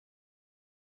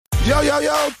Yo,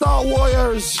 Thought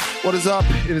Warriors. What is up?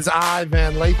 It is I,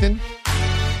 Van Lathan.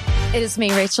 It is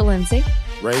me, Rachel Lindsay.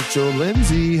 Rachel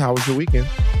Lindsay, how was your weekend?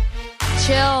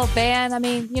 Chill, Van. I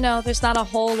mean, there's not a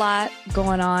whole lot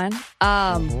going on.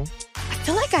 I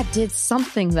feel like I did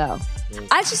something, though.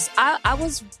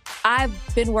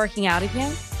 I've been working out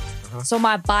again. So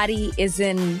my body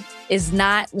is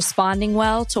not responding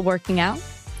well to working out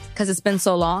because it's been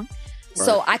so long. Right.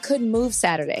 So I couldn't move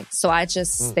Saturday. So I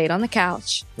just stayed on the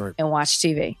couch and watched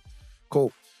TV.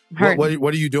 Cool.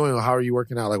 What are you doing? How are you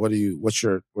working out? Like, what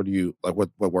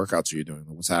workouts are you doing?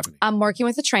 What's happening? I'm working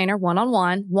with a trainer,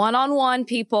 one-on-one,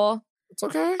 people. It's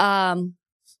okay.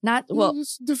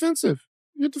 It's defensive.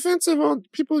 You're defensive on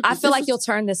people. I feel like you'll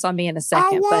turn this on me in a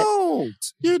second. I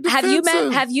won't. You're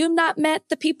defensive. Have you not met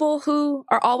the people who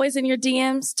are always in your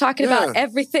DMs talking about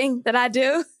everything that I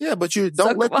do? Yeah, but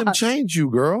don't let them change you,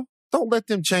 girl. Don't let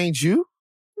them change you. You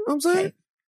know what I'm saying? Okay.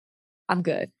 I'm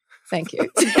good. Thank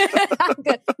you. I'm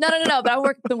good. No. But I've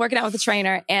been working out with a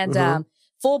trainer and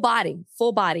full body,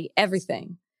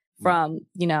 everything from,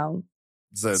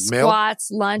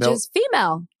 squats, lunges,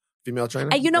 female trainer.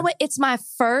 And you know what? It's my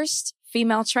first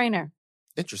female trainer.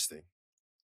 Interesting.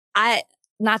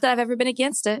 Not that I've ever been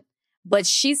against it, but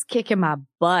she's kicking my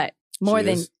butt more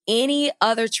than any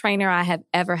other trainer I have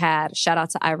ever had. Shout out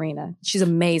to Irina. She's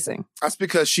amazing. That's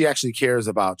because she actually cares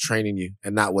about training you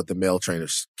and not what the male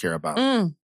trainers care about.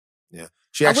 Yeah.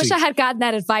 I wish I had gotten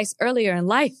that advice earlier in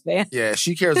life, man. Yeah,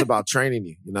 she cares about training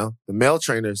you, The male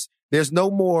trainers, there's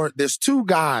two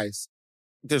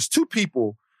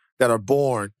people that are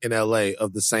born in LA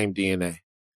of the same DNA.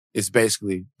 It's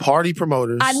basically party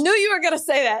promoters. I knew you were going to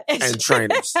say that. And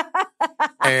trainers.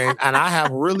 and I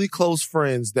have really close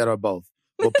friends that are both.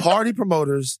 But party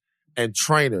promoters and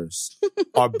trainers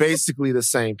are basically the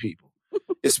same people.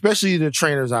 Especially the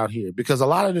trainers out here. Because a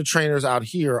lot of the trainers out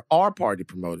here are party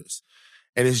promoters.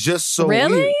 And it's just so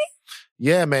weird.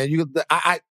 Yeah, man.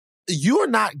 You're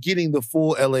not getting the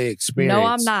full LA experience. No,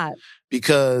 I'm not.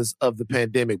 Because of the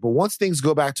pandemic. But once things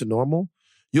go back to normal,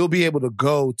 you'll be able to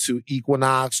go to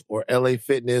Equinox or LA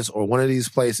Fitness or one of these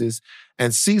places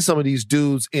and see some of these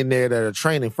dudes in there that are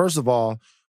training. First of all,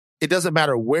 it doesn't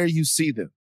matter where you see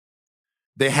them.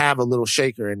 They have a little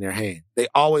shaker in their hand. They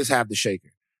always have the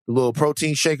shaker. The little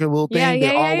protein shaker, little thing.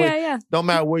 Yeah. Don't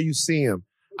matter where you see them.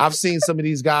 I've seen some of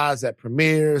these guys at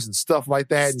premieres and stuff like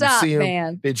that. Stop, and you see them,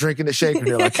 man. They're drinking the shaker.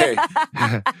 They're like, hey,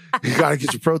 you got to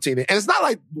get your protein in. And it's not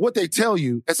like what they tell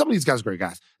you. And some of these guys are great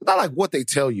guys. It's not like what they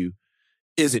tell you.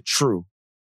 Is it true?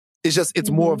 It's just, it's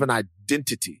more of an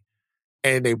identity.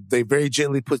 And they very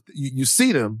gently put, you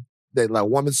see them, they're like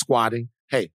woman squatting.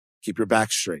 Hey, keep your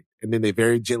back straight. And then they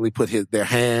very gently put their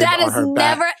hand on her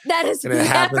back. That has and it never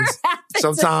happens. happened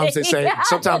Sometimes to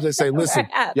they me. say, listen,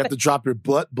 you have to drop your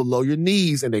butt below your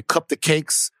knees, and they cup the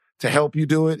cakes to help you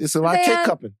do it. It's a lot of cake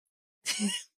cupping.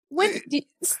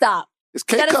 Stop. It's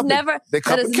cake cupping. That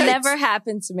has never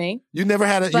happened to me. You never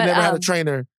had a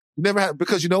trainer. You never had,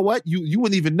 because you know what? You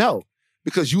wouldn't even know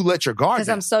because you let your guard down. Because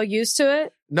I'm so used to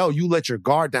it? No, you let your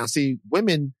guard down. See,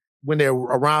 women, when they're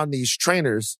around these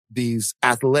trainers, these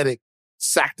athletic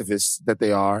sanctivists that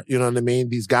they are, you know what I mean?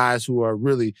 These guys who are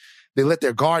really, they let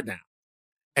their guard down.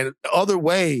 And other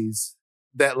ways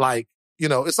that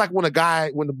it's like when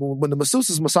the masseuse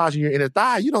is massaging your inner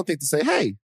thigh, you don't think to say,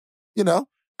 hey, I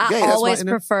always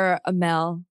prefer a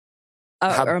male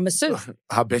or a masseuse.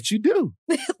 I bet you do.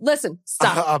 Listen,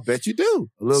 stop. I bet you do.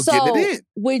 A little getting it in.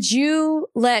 Would you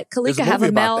let Kalika have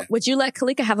a male? Would you let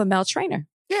Kalika have a male trainer?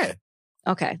 Yeah.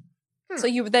 Okay. So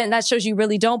that shows you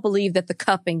really don't believe that the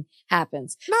cupping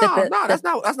happens. No, that's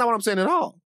not what I'm saying at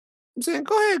all. I'm saying,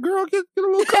 go ahead, girl, get a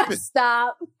little cupping.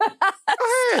 Stop. Go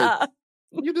ahead. Stop.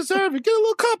 You deserve it. Get a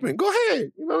little cupping. Go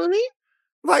ahead. You know what I mean?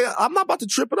 Like, I'm not about to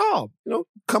trip at all.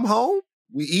 Come home,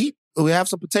 we eat, we have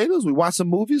some potatoes, we watch some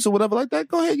movies or whatever like that.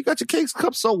 Go ahead. You got your cakes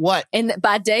cupped, so what? And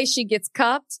by day, she gets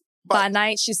cupped. By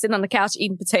night, she's sitting on the couch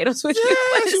eating potatoes with you.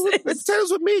 Yeah, she was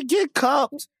potatoes with me. Get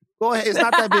cupped. Go ahead. It's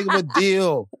not that big of a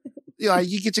deal.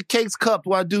 You get your cakes cupped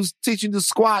while I do teaching to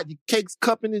squat. Your cakes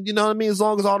cupping, and you know what I mean? As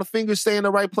long as all the fingers stay in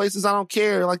the right places, I don't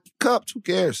care. Like, cupped, who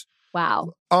cares?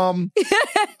 Wow.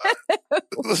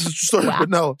 Story, wow. But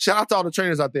no, shout out to all the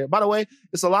trainers out there. By the way,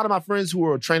 it's a lot of my friends who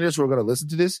are trainers who are going to listen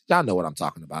to this. Y'all know what I'm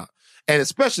talking about. And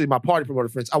especially my party promoter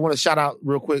friends. I want to shout out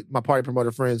real quick my party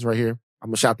promoter friends right here. I'm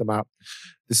going to shout them out.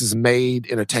 This is Made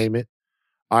Entertainment.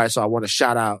 All right, so I want to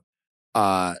shout out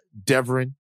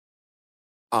Devrin,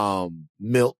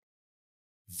 Milt,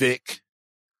 Vic,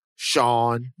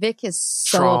 Sean. Vic is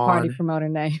so Tron. A party promoter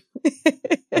name.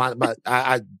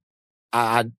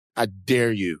 I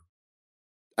dare you.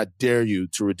 I dare you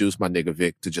to reduce my nigga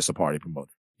Vic to just a party promoter.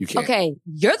 You can't. Okay,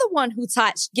 you're the one who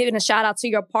taught giving a shout out to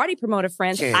your party promoter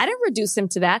friends. Can't. I didn't reduce him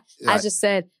to that. Right. I just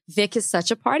said Vic is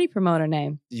such a party promoter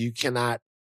name. You cannot.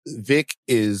 Vic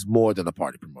is more than a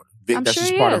party promoter. Vic, I'm that's sure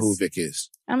just he part is. of who Vic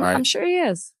is. I'm sure he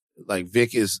is. Like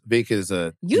Vic is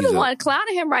a. You the one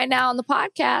clowning him right now on the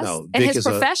podcast. No, and Vic his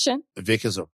profession. Vic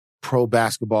is a pro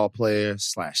basketball player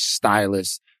 /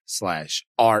 stylist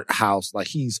 / art house. Like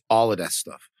he's all of that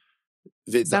stuff.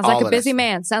 Sounds like a busy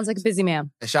man. Sounds like a busy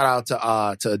man. And shout out to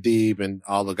Adib and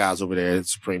all the guys over there at the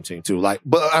Supreme Team too. Like,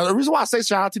 but the reason why I say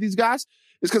shout out to these guys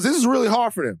is because this is really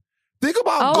hard for them. Think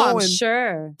about going. I'm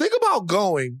sure. Think about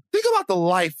the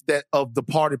life of the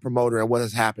party promoter and what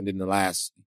has happened in the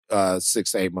last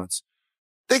 6 to 8 months.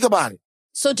 Think about it.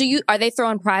 So are they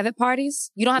throwing private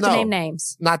parties? You don't have to name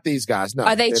names. Not these guys. No.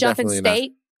 Are they jumping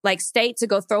state? Like state to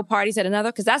go throw parties at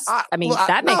another? Because that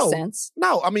makes sense.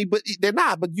 No, but they're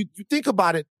not. But you think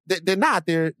about it, they're not.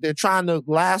 They're trying to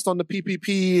last on the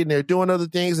PPP and they're doing other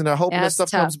things and they're hoping that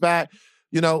stuff comes back.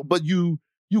 But you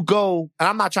go, and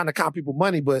I'm not trying to count people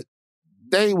money, but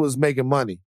they was making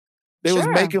money. They was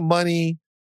making money.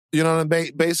 You know what I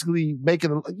mean? Basically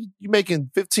making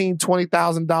 $15,000,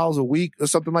 $20,000 a week or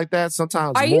something like that.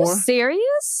 Sometimes more. Are you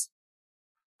serious?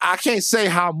 I can't say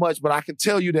how much, but I can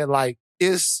tell you that like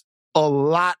it's a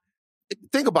lot.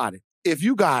 Think about it. If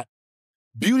you got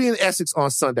Beauty and Essex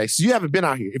on Sunday, so you haven't been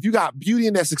out here. If you got Beauty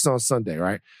and Essex on Sunday,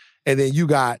 right? And then you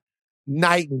got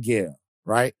Nightingale,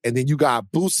 right? And then you got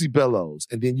Boosie Bellows,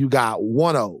 and then you got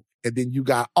 1-0. And then you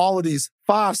got all of these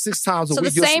 5-6 times a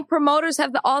week. So the same promoters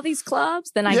have all these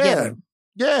clubs? Then I get it.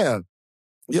 Yeah.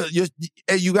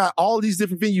 You got all these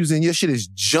different venues and your shit is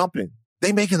jumping.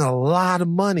 They making a lot of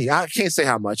money. I can't say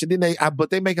how much. And then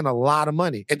but they making a lot of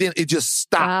money. And then it just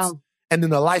stops. Wow. And then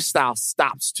the lifestyle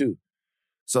stops too.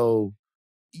 So,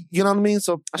 you know what I mean?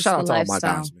 So I shout out to all my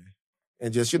guys, man.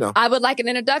 And just, I would like an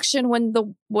introduction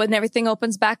when everything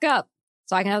opens back up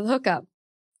so I can have the hookup.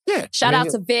 Yeah. Shout out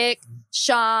to Vic,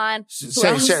 Sean. Say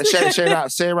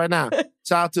it right now.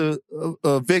 Shout out to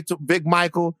Vic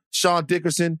Michael, Sean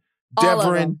Dickerson,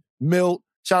 Devrin, Milt.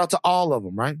 Shout out to all of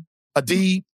them, right?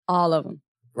 Adib. All of them.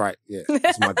 Right, yeah.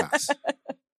 That's my guys.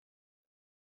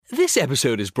 This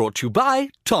episode is brought to you by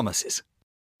Thomas's.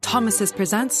 Thomas's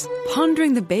presents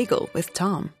Pondering the Bagel with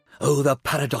Tom. Oh, the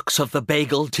paradox of the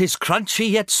bagel. 'Tis crunchy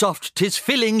yet soft, 'tis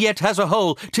filling yet has a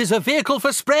hole. 'Tis a vehicle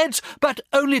for spreads, but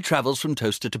only travels from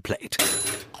toaster to plate.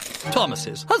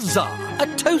 Thomas's, huzzah! A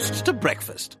toast to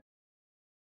breakfast.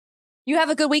 You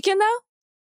have a good weekend, though?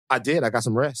 I did. I got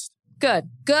some rest. Good.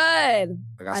 I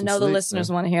know the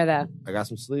listeners want to hear that. I got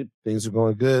some sleep. Things are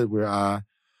going good.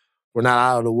 We're not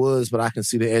out of the woods, but I can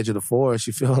see the edge of the forest.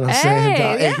 You feel what I'm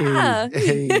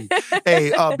saying?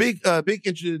 Yeah. Big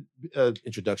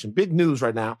introduction. Big news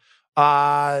right now.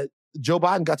 Joe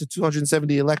Biden got to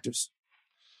 270 electors.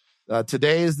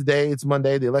 Today is the day. It's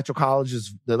Monday. The Electoral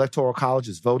College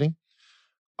is voting.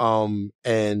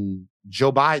 And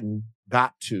Joe Biden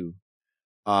got to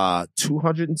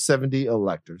 270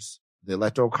 electors. The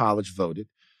Electoral College voted.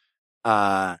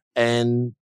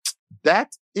 And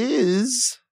that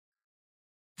is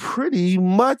pretty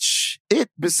much it.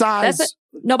 Besides,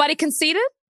 nobody conceded.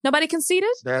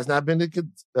 There's not been a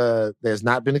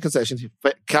concession.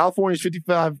 California's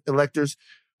 55 electors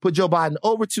put Joe Biden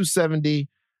over 270.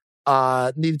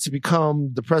 Needed to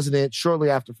become the president shortly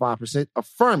after 5%,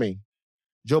 affirming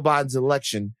Joe Biden's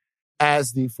election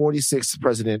as the 46th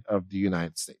president of the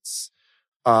United States.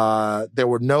 There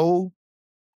were no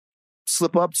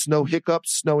slip-ups, no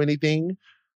hiccups, no anything,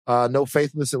 no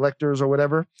faithless electors or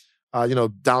whatever.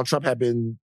 Donald Trump had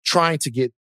been trying to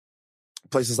get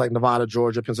places like Nevada,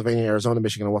 Georgia, Pennsylvania, Arizona,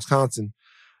 Michigan, and Wisconsin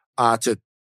to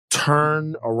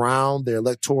turn around their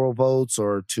electoral votes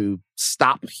or to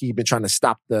stop. He'd been trying to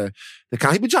stop the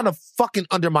count. He'd been trying to fucking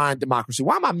undermine democracy.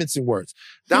 Why am I mincing words?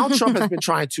 Donald Trump has been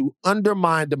trying to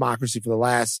undermine democracy for the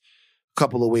last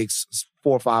couple of weeks,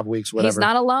 4 or 5 weeks, whatever. He's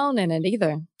not alone in it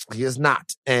either. He is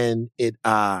not. And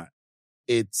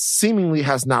it seemingly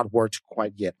has not worked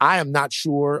quite yet. I am not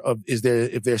sure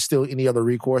if there's still any other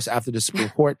recourse after the Supreme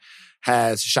Court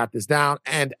has shot this down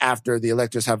and after the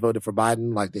electors have voted for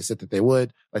Biden, like they said that they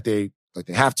would, like they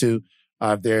have to.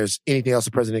 If there's anything else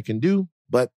the president can do,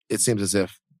 but it seems as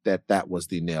if that was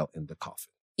the nail in the coffin.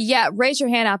 Yeah, raise your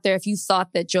hand out there if you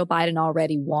thought that Joe Biden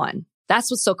already won. That's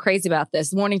what's so crazy about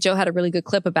this. Morning Joe had a really good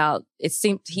clip about it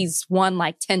seemed he's won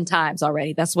like 10 times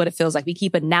already. That's what it feels like. We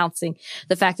keep announcing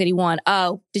the fact that he won.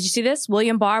 Oh, did you see this?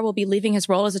 William Barr will be leaving his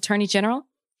role as Attorney General.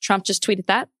 Trump just tweeted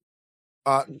that.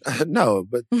 No,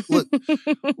 but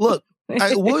look,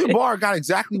 William Barr got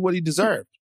exactly what he deserved.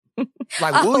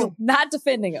 Not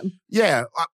defending him. Yeah,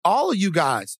 all of you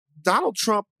guys, Donald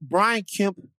Trump, Brian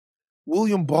Kemp,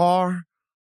 William Barr,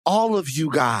 all of you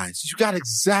guys, you got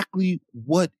exactly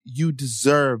what you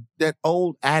deserve. That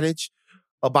old adage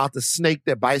about the snake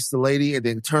that bites the lady and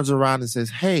then turns around and says,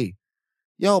 hey,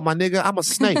 yo, my nigga, I'm a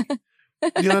snake.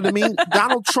 You know what I mean?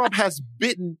 Donald Trump has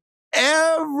bitten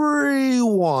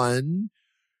everyone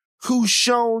who's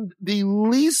shown the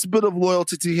least bit of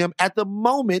loyalty to him at the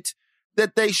moment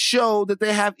that they show that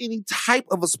they have any type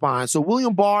of a spine. So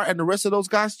William Barr and the rest of those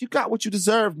guys, you got what you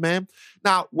deserve, man.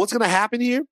 Now, what's going to happen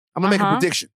here? I'm going to make a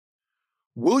prediction.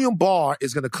 William Barr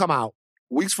is going to come out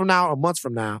weeks from now or months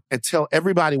from now and tell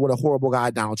everybody what a horrible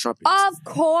guy Donald Trump is. Of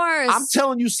course. I'm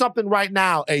telling you something right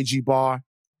now, AG Barr.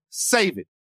 Save it.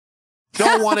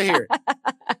 Don't want to hear it.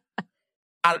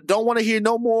 I don't want to hear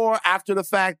no more after the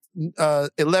fact,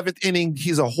 11th inning,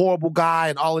 he's a horrible guy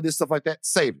and all of this stuff like that.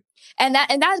 Save it. And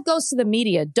that goes to the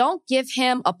media. Don't give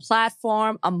him a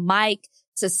platform, a mic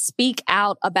to speak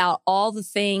out about all the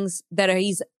things that are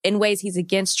in ways he's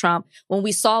against Trump when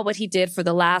we saw what he did for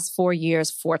the last 4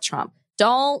 years for Trump.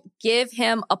 Don't give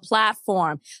him a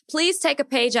platform. Please take a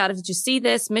page out of it. Did you see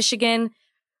this? Michigan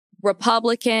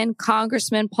Republican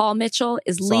Congressman Paul Mitchell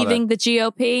is leaving the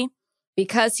GOP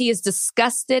because he is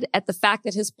disgusted at the fact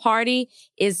that his party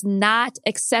is not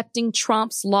accepting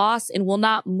Trump's loss and will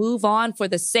not move on for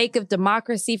the sake of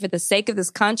democracy, for the sake of this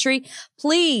country.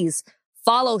 Please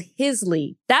follow his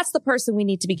lead. That's the person we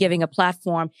need to be giving a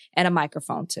platform and a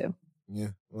microphone to.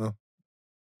 Yeah, well,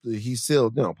 he's still,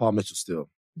 Paul Mitchell still.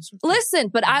 Listen,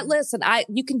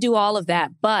 you can do all of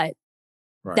that, but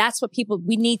that's what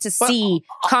we need to see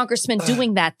congressmen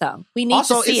doing that, though. We need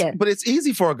to see it. But it's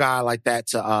easy for a guy like that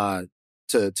to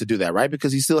do that, right?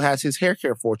 Because he still has his hair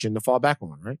care fortune to fall back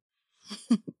on, right?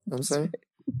 You know what I'm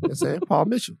saying? Paul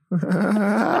Mitchell. You know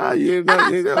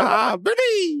I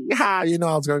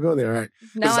was going to go there, right?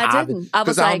 No, I didn't. I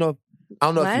was like, I don't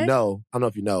know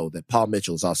if you know that Paul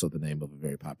Mitchell is also the name of a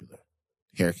very popular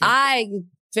hair care. I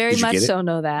very much so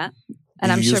know that.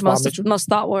 And I'm sure most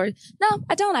thought were, no,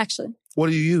 I don't actually. What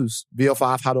do you use?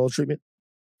 VO5 hot oil treatment?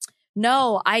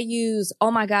 No, I use,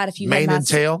 oh my God, if you mane and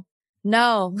tail?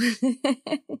 No.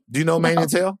 Do you know mane and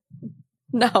tail?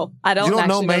 No, I don't. You don't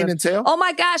know mane and tail? Oh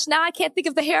my gosh, now I can't think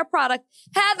of the hair product.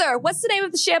 Heather, what's the name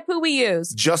of the shampoo we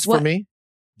use? Just for me?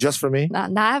 Just for me?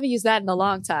 No, I haven't used that in a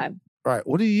long time. All right.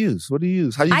 What do you use? How do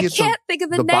you get I can't think of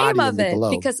the name of it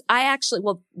because I actually,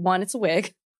 one, it's a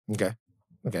wig. Okay.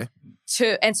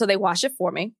 And so they wash it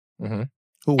for me. Mm-hmm.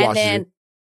 Who washes it?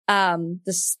 And then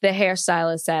the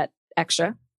hairstylist at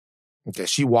Extra. Okay,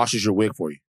 she washes your wig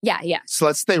for you. Yeah. So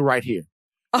let's stay right here.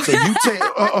 So you take.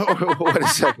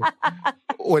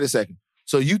 Wait a second.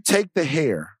 So you take the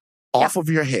hair off of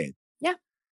your head. Yeah.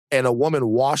 And a woman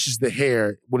washes the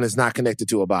hair when it's not connected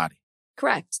to a body.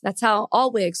 Correct. That's how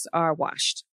all wigs are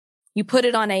washed. You put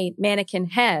it on a mannequin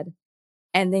head,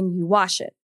 and then you wash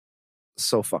it.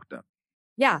 So fucked up.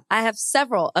 Yeah, I have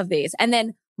several of these. And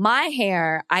then my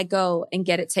hair, I go and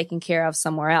get it taken care of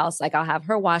somewhere else. Like I'll have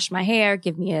her wash my hair,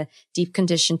 give me a deep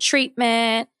condition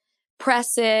treatment,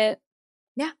 press it.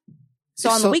 Yeah. So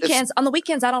on the weekends,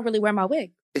 I don't really wear my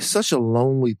wig. It's such a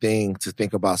lonely thing to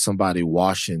think about somebody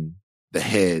washing the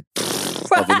head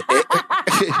of an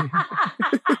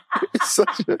it's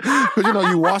such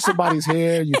because you wash somebody's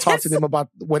hair, you talk to them about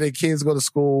when their kids go to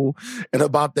school and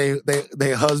about their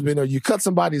husband, or you cut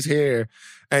somebody's hair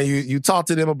and you talk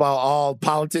to them about all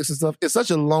politics and stuff. It's such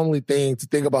a lonely thing to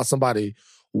think about somebody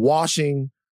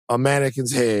washing a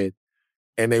mannequin's head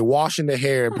and they washing their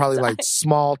hair and probably like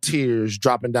small tears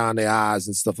dropping down their eyes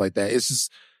and stuff like that.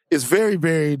 It's very,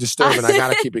 very disturbing. I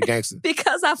gotta keep it gangster.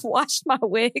 Because I've washed my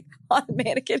wig on a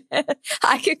mannequin head,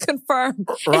 I can confirm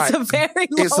it's a very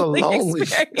lonely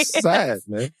experience. It's sad,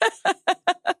 man.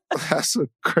 That's a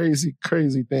crazy,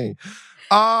 crazy thing.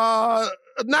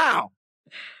 Now,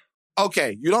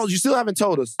 okay, you still haven't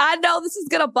told us. I know this is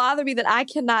gonna bother me that I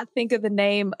cannot think of the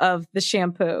name of the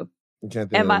shampoo. You can't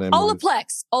think of the name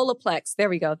Olaplex. Olaplex. There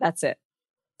we go. That's it.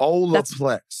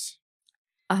 Olaplex.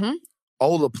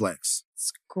 Olaplex.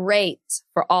 It's great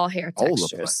for all hair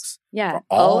textures. Olaplex. Yeah. For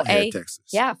all hair textures.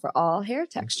 Yeah, for all hair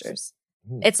textures.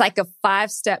 It's like a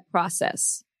 5-step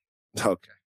process.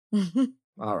 Okay.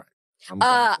 All right.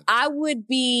 I would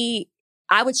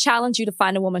challenge you to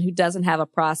find a woman who doesn't have a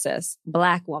process,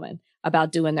 Black woman,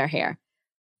 about doing their hair.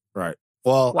 Right.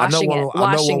 Well, I know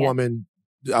one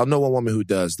woman who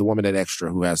does, the woman at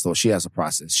Extra who she has a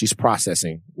process. She's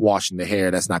processing washing the hair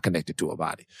that's not connected to her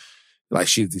body. Like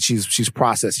she's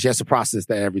processed. She has to process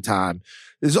that every time.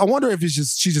 I wonder if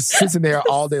she just sits in there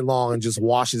all day long and just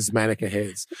washes mannequin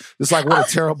heads. It's like, what a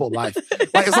terrible life.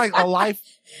 Like it's like a life.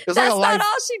 That's not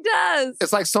all she does.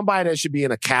 It's like somebody that should be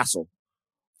in a castle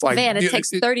Like, Man, it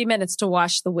takes 30 minutes to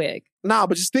wash the wig. Nah,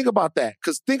 but just think about that.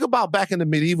 Because think about back in the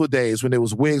medieval days when there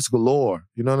was wigs galore.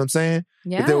 You know what I'm saying?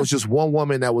 Yeah. If there was just one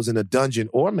woman that was in a dungeon,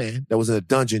 or man that was in a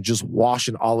dungeon just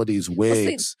washing all of these wigs.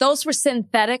 Well, see, those were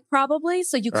synthetic probably,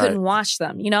 so you couldn't wash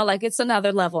them. You know, like it's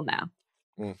another level now.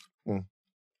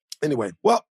 Anyway,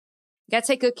 well. You got to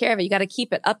take good care of it. You got to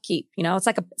keep it upkeep. You know, it's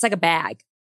like a bag.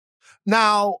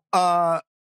 Now, I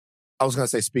was going to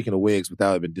say, speaking of wigs, but that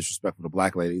would have been disrespectful to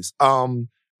black ladies.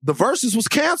 The Versus was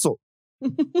canceled.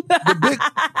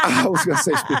 I was going to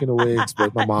say, speaking of wigs,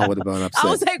 but my mom would have been upset. I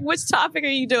was like, which topic are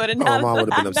you doing? And my mom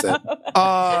would have been upset.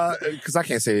 Because I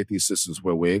can't say that these sisters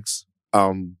wear wigs.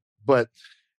 But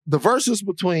the Versus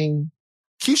between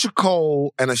Keisha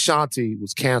Cole and Ashanti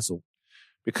was canceled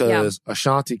because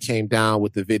Ashanti came down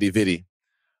with the viddy.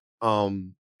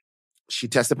 She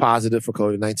tested positive for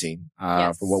COVID-19.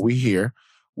 From what we hear,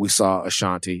 we saw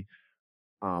Ashanti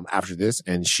after this,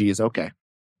 and she is okay.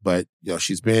 But you know,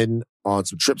 she's been on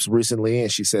some trips recently,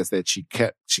 and she says that she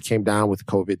came down with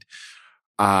COVID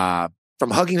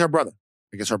from hugging her brother.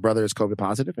 I guess her brother is COVID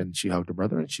positive, and she hugged her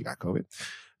brother, and she got COVID.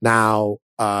 Now,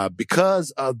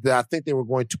 because of that, I think they were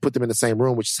going to put them in the same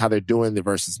room, which is how they're doing the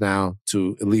Versus now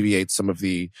to alleviate some of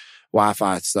the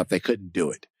Wi-Fi stuff. They couldn't do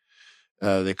it.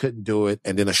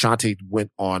 And then Ashanti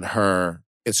went on her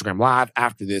Instagram Live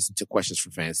after this and took questions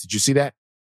from fans. Did you see that?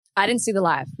 I didn't see the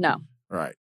live. No.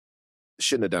 Right.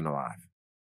 Shouldn't have done the live.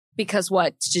 Because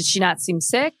what? Did she not seem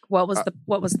sick? What was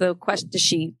the question?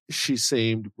 She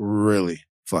seemed really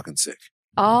fucking sick.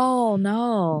 Oh,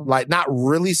 no. Like, not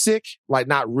really sick. Like,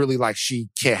 not really like she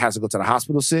has to go to the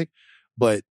hospital sick.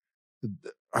 But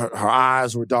her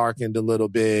eyes were darkened a little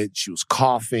bit. She was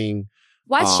coughing.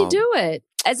 Why'd she do it?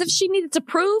 As if she needed to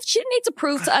prove? She didn't need to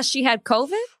prove to us she had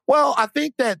COVID? Well, I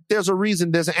think that there's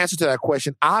an answer to that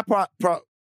question. I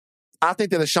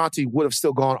think that Ashanti would have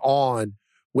still gone on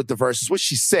with the Versus, which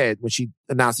she said when she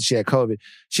announced that she had COVID.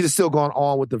 She'd have still gone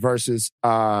on with the Versus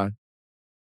from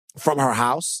her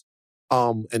house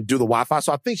and do the Wi-Fi.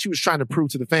 So I think she was trying to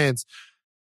prove to the fans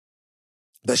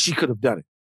that she could have done it.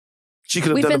 She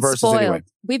could have done the Versus anyway.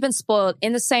 We've been spoiled.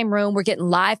 In the same room, we're getting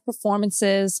live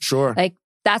performances. Sure. Like,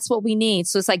 that's what we need.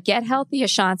 So it's like, get healthy,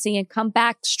 Ashanti, and come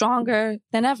back stronger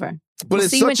than ever. But we'll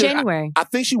see you in January. I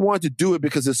think she wanted to do it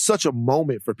because it's such a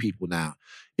moment for people now.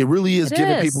 It really is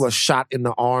giving people a shot in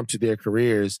the arm to their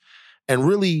careers. And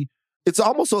really, it's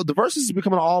almost the Versus is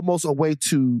becoming almost a way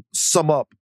to sum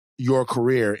up your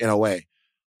career in a way.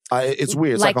 It's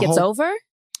weird. It's like it's over?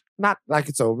 Not like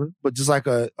it's over, but just like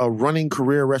a running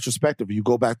career retrospective. You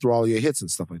go back through all your hits and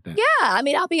stuff like that. Yeah. I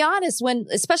mean, I'll be honest,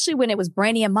 especially when it was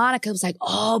Brandy and Monica, it was like,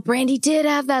 oh, Brandy did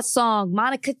have that song.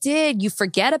 Monica did. You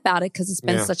forget about it because it's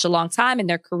been such a long time and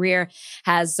their career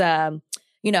has,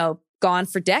 gone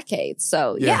for decades.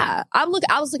 So yeah, I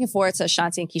was looking forward to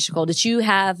Ashanti and Keisha Cole. Did you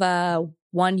have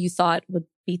one you thought would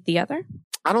beat the other?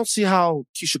 I don't see how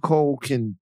Keisha Cole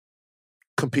can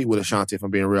compete with Ashanti, if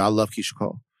I'm being real. I love Keisha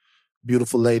Cole.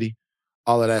 Beautiful lady,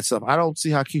 all of that stuff. I don't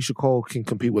see how Keisha Cole can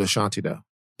compete with Ashanti though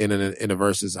in a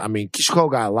Versus. I mean, Keisha Cole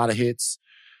got a lot of hits.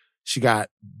 She got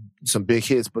some big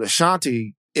hits, but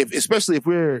Ashanti, especially if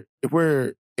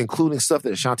we're including stuff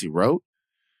that Ashanti wrote,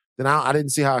 then I didn't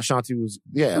see how Ashanti was.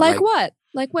 Yeah, like what?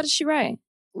 Like what did she write?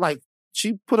 Like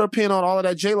she put her pen on all of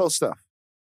that J-Lo stuff.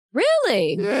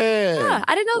 Really? Yeah. Huh,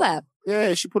 I didn't know that.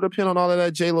 Yeah, she put her pin on all of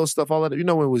that J-Lo stuff. All of that. You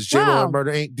know when it was J-Lo and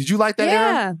Murder Inc. Did you like that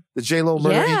era? The J-Lo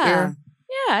Murder Inc. era?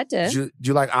 Yeah, I did. Did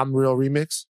you like I'm Real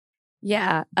remix?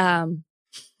 Yeah.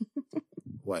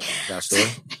 What? That story?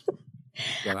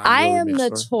 I am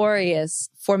notorious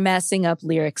for messing up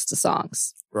lyrics to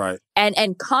songs. Right.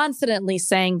 And confidently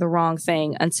saying the wrong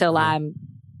thing until I'm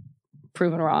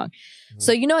proven wrong. Mm-hmm.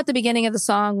 So you know at the beginning of the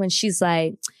song when she's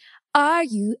like, "Are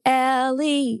you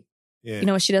Ellie?" Yeah. You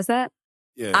know when she does that?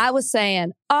 Yeah. I was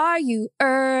saying, "Are you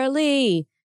early?"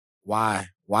 Why?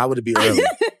 Why would it be early?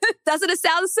 Doesn't it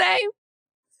sound the same?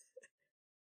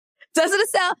 Doesn't it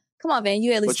sound? Come on, man.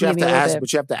 You at least give me a little bit.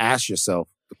 But you have to ask yourself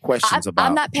the questions about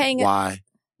I'm not paying why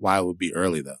it would be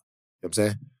early, though. You know what I'm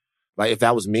saying? Like, if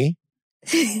that was me.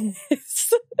 I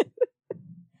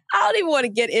don't even want to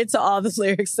get into all the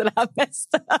lyrics that I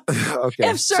messed up. Okay.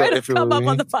 I'm sure it'll come up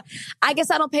on the phone. I guess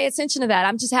I don't pay attention to that.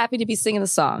 I'm just happy to be singing the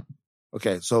song.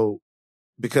 Okay. So,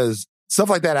 because stuff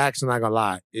like that, actually, not gonna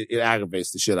lie, it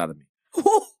aggravates the shit out of me.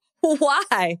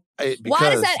 Why?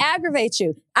 Why does that aggravate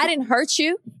you? I didn't hurt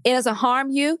you. It doesn't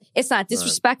harm you. It's not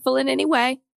disrespectful in any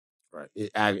way. Right.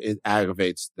 It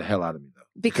aggravates the hell out of me, though.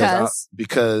 Because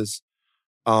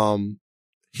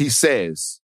he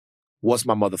says, "What's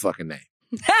my motherfucking name?"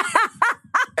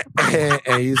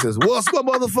 and he says, "What's my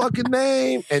motherfucking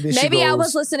name?" And then Maybe she goes, I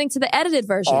was listening to the edited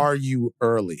version. "Are you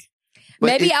early?" But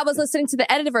Maybe I was listening to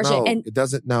the edited version. No, And it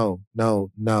doesn't. No.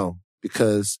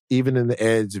 Because even in the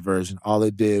edited version, all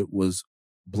it did was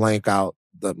blank out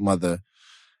the mother.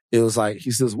 It was like,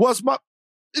 he says, "What's my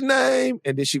name?"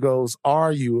 And then she goes,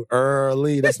 "Are you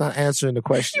early?" That's not answering the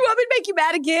question. You want me to make you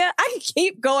mad again? I can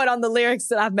keep going on the lyrics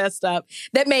that I've messed up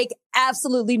that make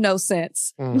absolutely no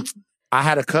sense. I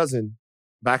had a cousin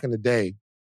back in the day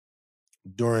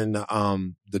during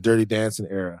the Dirty Dancing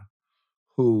era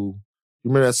who, you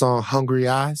remember that song, Hungry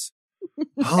Eyes?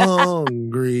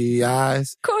 Hungry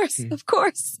Eyes. Of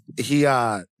course. He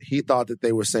thought that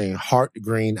they were saying heart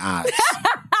green eyes.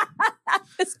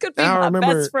 This could be my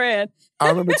best friend. I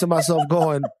remember to myself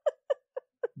going,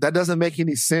 that doesn't make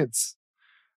any sense.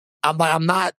 I'm like, I'm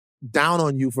not down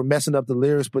on you for messing up the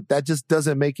lyrics, but that just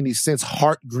doesn't make any sense.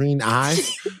 Heart green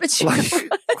eyes. But you like,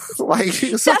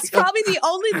 that's probably the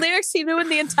only lyrics he knew in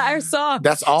the entire song.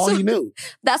 That's all he knew.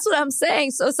 That's what I'm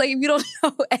saying. So it's like, if you don't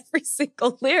know every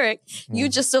single lyric, you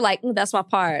just are like, that's my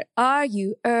part. Are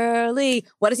you early?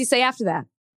 What does he say after that?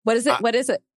 What is it? What is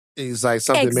it? He's like,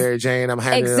 something Mary Jane, I'm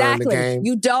hanging on the game.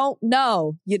 You don't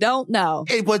know.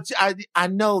 Hey, but I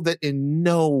know that in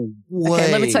no way.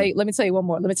 Okay, let me tell you one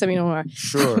more. Sure. Let me tell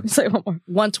you one more.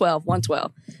 112.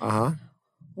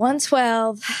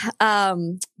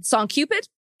 112. Song Cupid?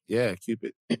 Yeah,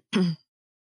 Cupid.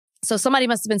 So somebody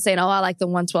must have been saying, I like the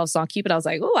 112 song Cupid. I was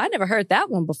like, I never heard that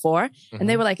one before. And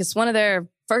they were like, it's one of their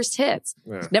first hits.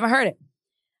 Yeah. Never heard it.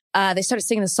 They started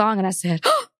singing the song and I said,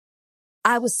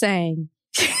 I was saying,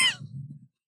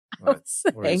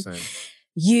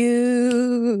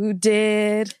 you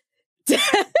did. That's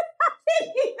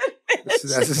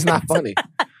just not funny.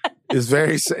 It's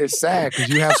sad because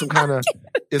you have some kind of,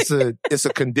 it's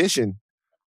a condition.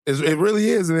 It really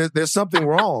is. And there's something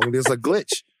wrong. There's a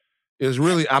glitch. It's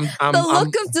really, the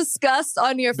look of disgust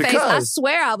on your face. I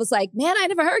swear I was like, man, I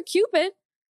never heard Cupid.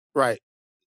 Right.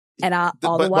 And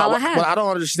all the while I had. What I don't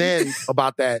understand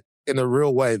about that in a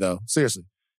real way though, seriously,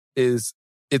 is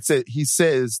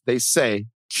they say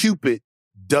Cupid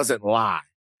doesn't lie,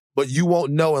 but you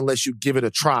won't know unless you give it a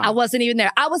try. I wasn't even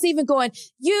there. I was even going,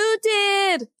 you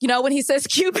did. You know, when he says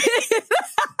Cupid.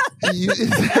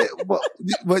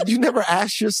 But you never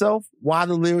ask yourself why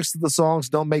the lyrics to the songs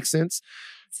don't make sense.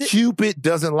 Cupid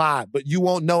doesn't lie, but you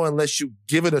won't know unless you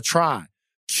give it a try.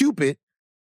 Cupid,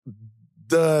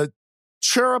 the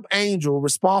cherub angel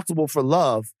responsible for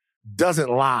love, doesn't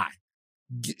lie.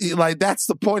 Like, that's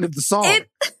the point of the song.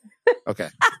 Okay.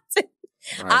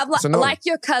 Right. Like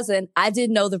your cousin, I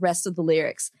didn't know the rest of the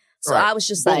lyrics. So I was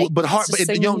just like... But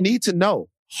you don't need to know.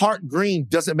 Heart green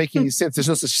doesn't make any sense. There's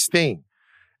no such thing.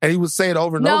 And he would say it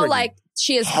over and over again. No, like,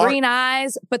 she has green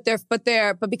eyes, but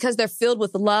because they're filled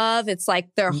with love, it's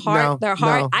like their heart.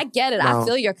 I get it. I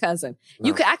feel your cousin.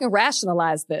 I can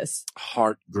rationalize this.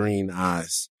 Heart green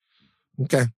eyes.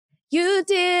 Okay. You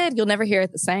did. You'll never hear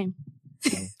it the same.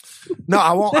 No,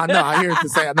 I won't. I know. I hear it the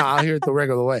same. No, I'll hear it the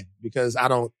regular way because I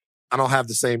don't have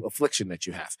the same affliction that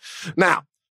you have. Now,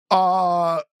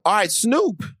 all right,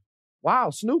 Snoop. Wow,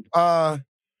 Snoop.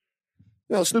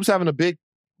 Snoop's having a big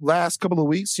last couple of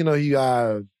weeks. You know, he's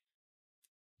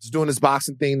doing his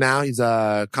boxing thing now. He's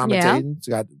commentating. Yeah. He's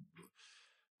got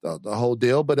the whole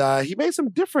deal. But he made some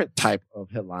different type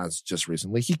of headlines just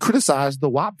recently. He criticized the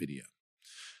WAP video.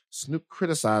 Snoop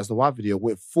criticized the WAP video,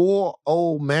 went full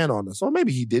old man on us. Or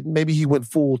maybe he didn't. Maybe he went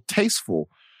full tasteful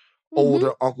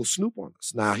older Uncle Snoop on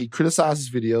us. Now, he criticized his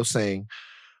video saying,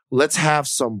 let's have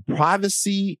some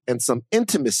privacy and some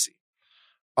intimacy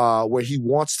where he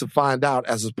wants to find out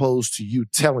as opposed to you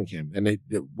telling him. And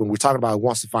when we're talking about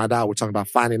wants to find out, we're talking about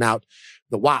finding out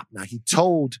the WAP. Now, he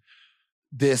told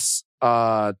this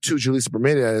to Julissa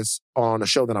Bermudez on a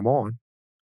show that I'm on.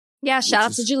 Yeah, shout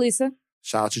out to Julissa.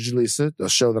 Shout out to Julissa, the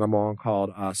show that I'm on called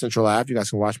Central Ave. You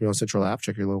guys can watch me on Central Ave.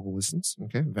 Check your local listings.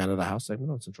 Okay. Van of the House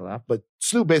segment on Central Ave. But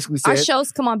Snoop basically said... Our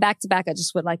shows come on back to back. I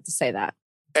just would like to say that.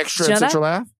 Extra and Central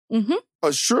Ave? Mm-hmm. Oh,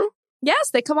 it's true?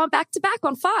 Yes, they come on back to back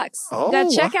on Fox. Oh, you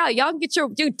gotta check out. Y'all can get your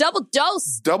double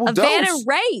dose of Van and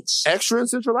Rage. Extra and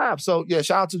Central Ave. So, yeah,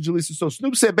 shout out to Julissa. So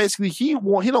Snoop said basically he don't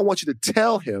want you to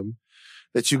tell him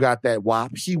that you got that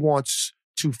WAP. He wants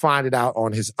to find it out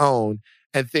on his own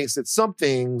and thinks that some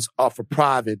things are for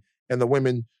private and the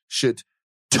women should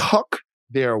tuck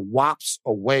their WAPs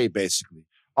away, basically.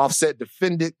 Offset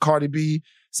defended Cardi B,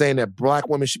 saying that black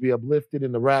women should be uplifted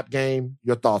in the rap game.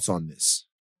 Your thoughts on this?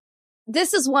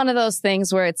 This is one of those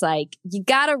things where it's like, you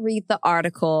got to read the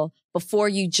article before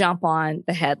you jump on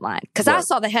the headline. Because I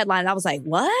saw the headline and I was like,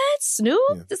 what? Snoop?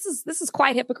 Yeah. This is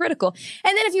quite hypocritical.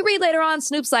 And then if you read later on,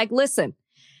 Snoop's like, listen,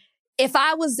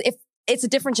 if it's a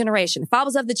different generation, if I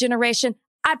was of the generation,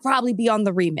 I'd probably be on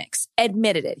the remix.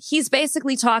 Admitted it. He's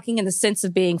basically talking in the sense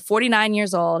of being 49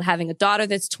 years old, having a daughter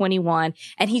that's 21,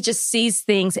 and he just sees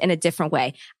things in a different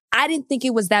way. I didn't think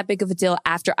it was that big of a deal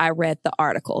after I read the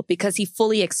article because he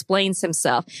fully explains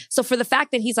himself. So for the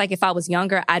fact that he's like, if I was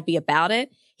younger, I'd be about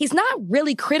it. He's not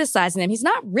really criticizing him. He's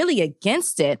not really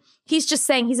against it. He's just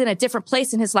saying he's in a different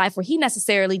place in his life where he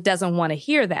necessarily doesn't want to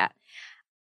hear that.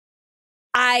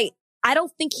 I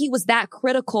don't think he was that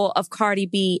critical of Cardi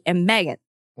B and Megan.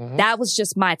 Mm-hmm. That was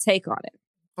just my take on it.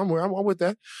 I'm with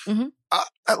that. Mm-hmm.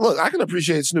 Look, I can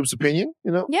appreciate Snoop's opinion,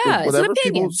 Yeah, whatever. it's an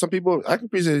opinion. Some people, I can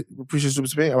appreciate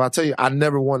Snoop's opinion. I'll tell you, I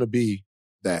never want to be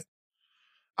that.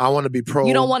 I want to be pro.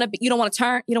 You don't want to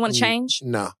turn? You don't want to change?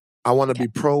 No. I want to be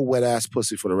pro wet ass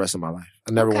pussy for the rest of my life.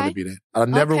 I never want to be that. I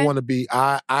never want to be,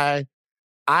 I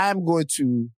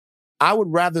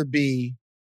would rather be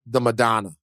the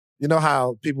Madonna. You know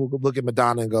how people look at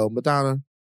Madonna and go, Madonna,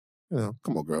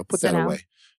 come on, girl, put that away.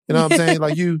 You know what I'm saying?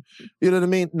 Like you know what I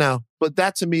mean? No, but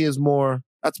that to me is more,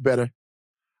 that's better.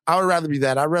 I would rather be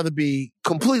that. I'd rather be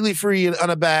completely free and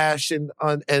unabashed and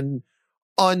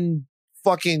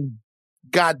unfucking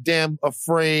goddamn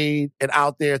afraid and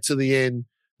out there to the end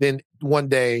than one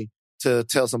day to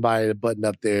tell somebody to button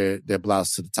up their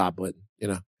blouse to the top button,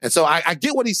 And so I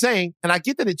get what he's saying, and I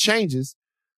get that it changes,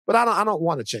 but I don't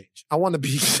want to change. I want to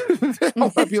be I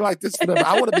want to be like this for them.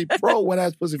 I want to be pro wet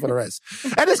ass pussy for the rest.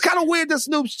 And it's kind of weird that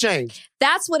Snoop's changed.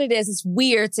 That's what it is. It's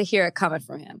weird to hear it coming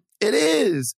from him. It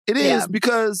is. It is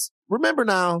because remember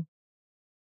now,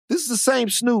 this is the same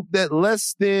Snoop that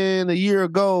less than a year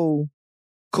ago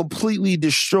completely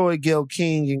destroyed Gayle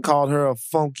King and called her a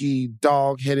funky,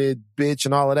 dog-headed bitch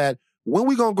and all of that. When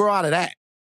we gonna grow out of that?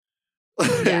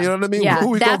 Yeah. You know what I mean? Yeah,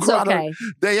 when we that's gonna grow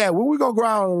okay. when we gonna grow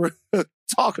out of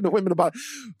talking to women about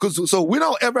it? So we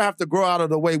don't ever have to grow out of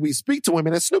the way we speak to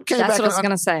women. And Snoop came back. That's what I was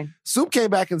gonna say. Snoop came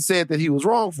back and said that he was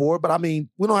wrong for it, but I mean,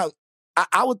 we don't have.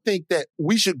 I would think that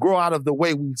we should grow out of the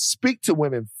way we speak to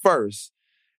women first,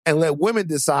 and let women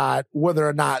decide whether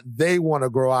or not they want to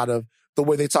grow out of the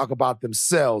way they talk about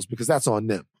themselves, because that's on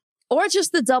them. Or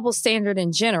just the double standard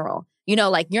in general.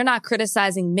 Like you're not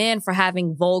criticizing men for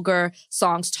having vulgar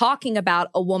songs talking about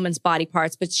a woman's body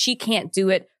parts, but she can't do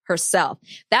it herself.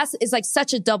 It's like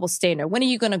such a double standard. When are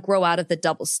you going to grow out of the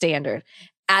double standard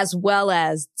as well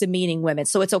as demeaning women?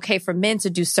 So it's okay for men to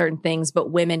do certain things,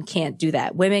 but women can't do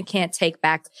that. Women can't take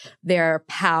back their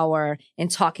power in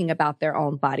talking about their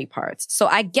own body parts. So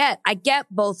I get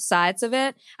both sides of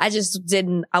it.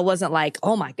 I wasn't like,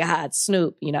 oh my God,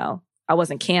 Snoop, I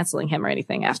wasn't canceling him or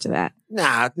anything after that.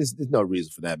 Nah, there's no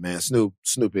reason for that, man. Snoop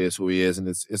is who he is, and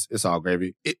it's all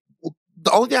gravy.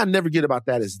 The only thing I never get about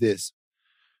that is this.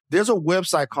 There's a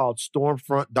website called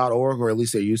stormfront.org, or at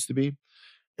least there used to be.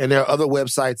 And there are other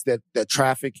websites that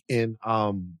traffic in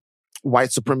white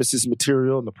supremacist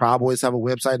material, and the Proud Boys have a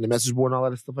website and the message board and all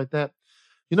that stuff like that.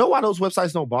 You know why those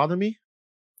websites don't bother me?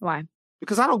 Why?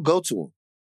 Because I don't go to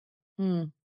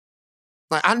them.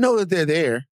 Like, I know that they're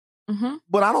there,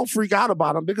 but I don't freak out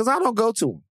about them because I don't go to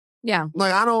them. Yeah.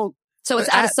 Like, I don't. So it's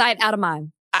out of sight, out of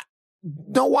mind.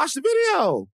 Don't watch the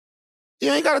video.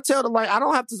 You ain't got to tell them, like, I'm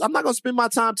not going to spend my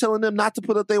time telling them not to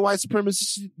put up their white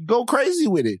supremacy. Go crazy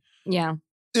with it. Yeah.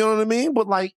 You know what I mean? But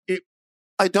like, if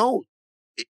you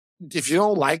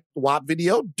don't like the WAP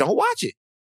video, don't watch it.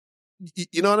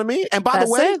 You know what I mean? And by the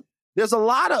way, there's a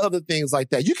lot of other things like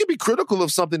that. You can be critical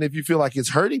of something if you feel like it's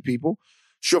hurting people.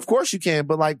 Sure, of course you can.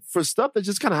 But like for stuff that's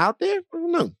just kind of out there, I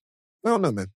don't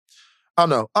know, man. I don't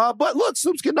know. But look,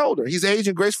 Snoop's getting older. He's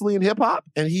aging gracefully in hip hop,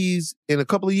 and he's in a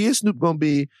couple of years, Snoop gonna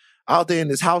be out there in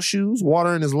his house shoes,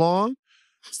 watering his lawn,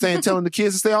 telling the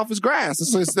kids to stay off his grass.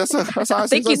 That's how I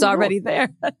think he's already there.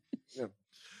 Yeah.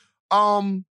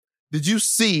 Did you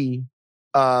see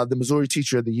the Missouri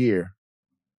Teacher of the Year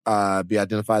be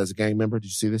identified as a gang member? Did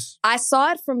you see this? I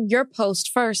saw it from your post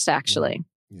first, actually.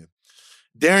 Yeah.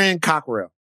 Darian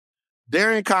Cockrell.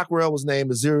 Darian Cockrell was named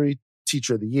Missouri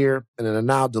Teacher of the Year, and in a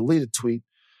now deleted tweet,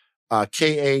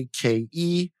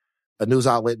 KAKE, a news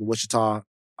outlet in Wichita,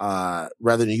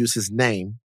 rather than use his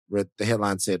name, the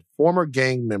headline said, former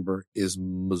gang member is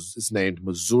named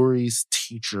Missouri's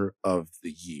Teacher of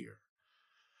the Year.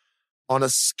 On a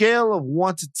scale of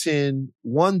 1 to 10,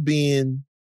 1 being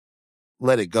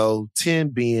let it go, 10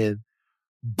 being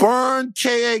burn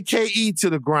KAKE to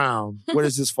the ground, where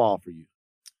does this fall for you?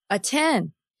 A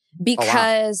 10.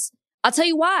 Because I'll tell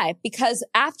you why. Because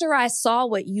after I saw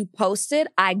what you posted,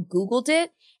 I Googled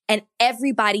it and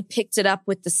everybody picked it up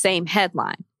with the same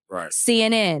headline. Right.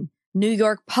 CNN, New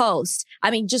York Post.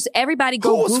 I mean, just everybody go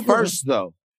Google. Who was Google first,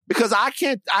 though? Because I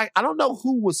don't know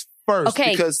who was first.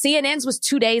 Okay, because CNN's was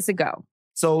 2 days ago.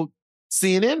 So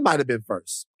CNN might have been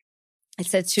first. It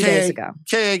said 2 days ago.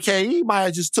 KAKE might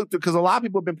have just took it because a lot of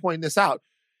people have been pointing this out.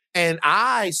 And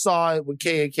I saw it when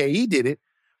KAKE did it,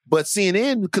 but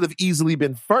CNN could have easily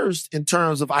been first in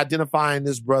terms of identifying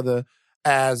this brother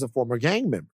as a former gang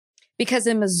member. Because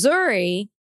in Missouri,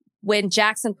 when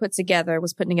Jackson was putting together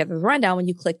the rundown, when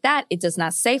you click that, it does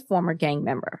not say former gang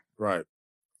member. Right.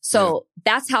 So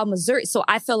that's how Missouri. So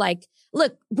I feel like,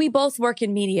 look, we both work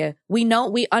in media.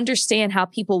 We understand how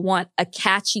people want a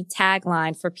catchy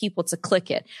tagline for people to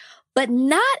click it, but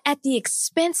not at the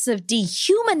expense of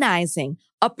dehumanizing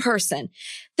a person.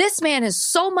 This man is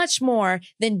so much more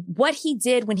than what he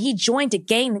did when he joined a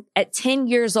gang at 10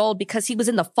 years old because he was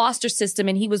in the foster system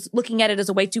and he was looking at it as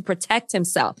a way to protect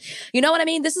himself. You know what I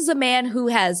mean? This is a man who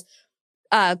has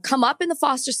come up in the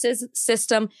foster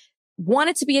system,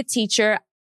 wanted to be a teacher.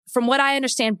 From what I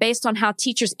understand, based on how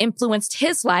teachers influenced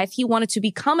his life, he wanted to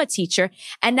become a teacher.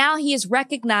 And now he is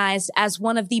recognized as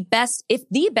one of the best, if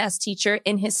the best teacher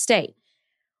in his state.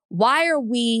 Why are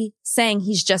we saying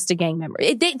he's just a gang member?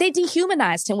 They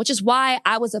dehumanized him, which is why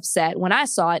I was upset when I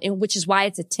saw it, and which is why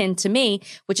it's a 10 to me,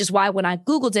 which is why when I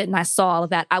Googled it and I saw all of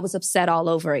that, I was upset all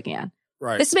over again.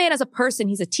 Right. This man as a person,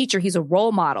 he's a teacher, he's a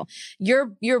role model.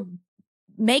 You're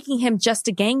making him just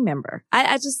a gang member.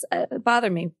 I just, it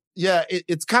bothered me. Yeah,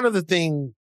 it's kind of the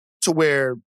thing to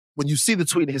where when you see the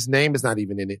tweet, his name is not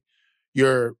even in it.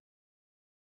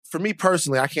 For me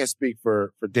personally, I can't speak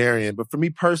for Darian, but for me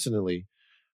personally,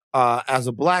 as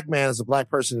a black man, as a black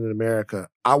person in America,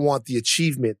 I want the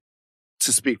achievement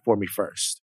to speak for me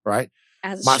first, right?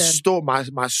 My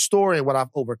story and what I've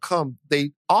overcome,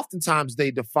 oftentimes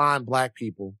they define black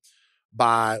people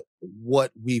by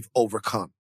what we've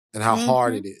overcome and how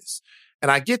hard it is. And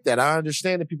I get that. I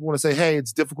understand that people want to say, hey,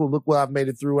 it's difficult. Look what I've made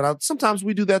it through. And sometimes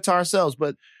we do that to ourselves.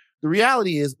 But the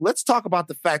reality is, let's talk about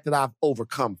the fact that I've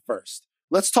overcome first.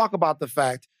 Let's talk about the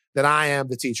fact that I am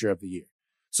the teacher of the year.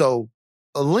 So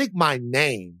link my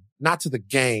name, not to the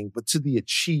gang, but to the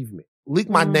achievement. Link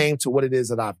my name to what it is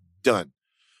that I've done.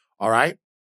 All right?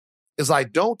 It's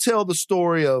like, don't tell the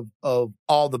story of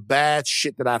all the bad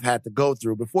shit that I've had to go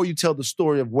through before you tell the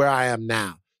story of where I am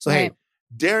now. So, hey,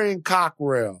 Darian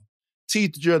Cockrell,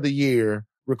 Teacher of the Year,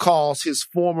 recalls his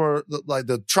former, like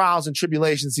the trials and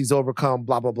tribulations he's overcome,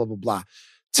 blah, blah, blah, blah, blah.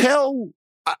 Tell,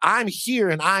 I'm here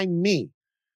and I'm me.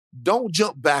 Don't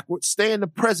jump backwards. Stay in the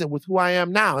present with who I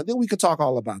am now. And then we can talk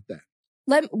all about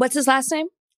that. What's his last name?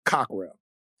 Cockrell.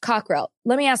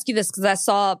 Let me ask you this, because I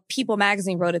saw People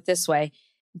Magazine wrote it this way.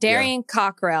 Darian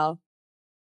Cockrell,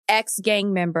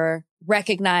 ex-gang member,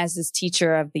 recognized as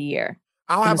Teacher of the Year.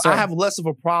 I have less of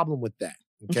a problem with that.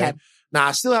 Okay. Now,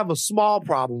 I still have a small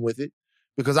problem with it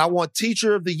because I want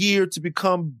Teacher of the Year to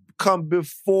come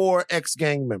before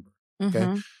ex-gang member.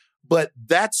 Okay. But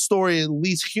that story at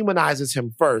least humanizes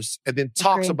him first and then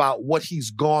talks about what he's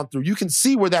gone through. You can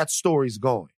see where that story's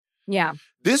going. Yeah.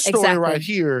 This story right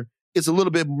here is a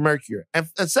little bit murkier. And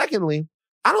secondly,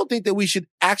 I don't think that we should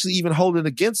actually even hold it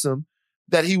against him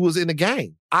that he was in a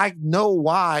gang. I know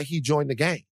why he joined the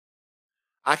gang.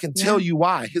 I can tell you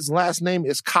why. His last name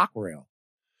is Cockrell.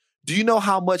 Do you know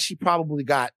how much he probably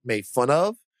got made fun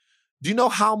of? Do you know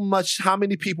how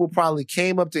many people probably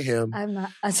came up to him,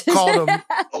 called him,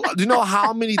 do you know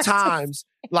how many times,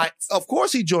 like, of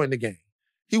course he joined the gang.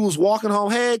 He was walking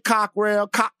home, hey, Cockrell,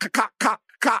 cock.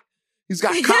 He's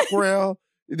got Cockrell.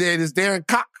 Then it's Darren,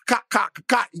 cock.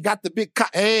 You got the big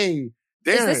cock. Hey,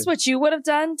 Darren. Is this what you would have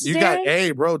done to Darren?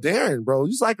 Hey, bro, Darren, bro.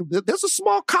 He's like, there's a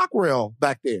small Cockrell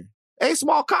back there. Hey,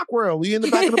 small Cockrell. You in the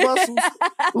back of the bus?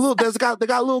 They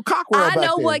got a little Cockrell back there. I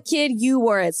know what kid you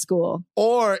were at school.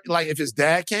 Or like if his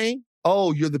dad came,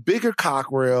 oh, you're the bigger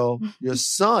Cockrell. Your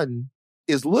son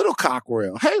is little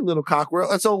Cockrell. Hey, little Cockrell.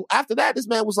 And so after that, this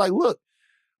man was like, look,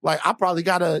 like I probably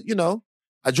got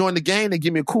I joined the gang, they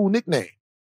give me a cool nickname.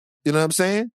 You know what I'm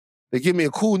saying? They give me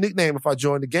a cool nickname if I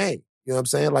join the gang. You know what I'm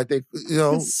saying? Like they,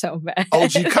 so bad.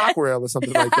 OG Cockrell or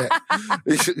something like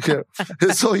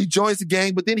that. So he joins the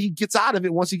gang, but then he gets out of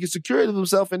it once he gets secured of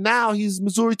himself. And now he's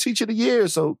Missouri Teacher of the Year.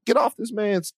 So get off this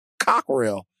man's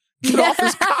Cockrell. Get off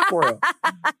his Cockrell.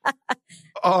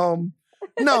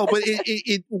 No, but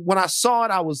it when I saw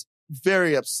it, I was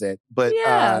very upset. But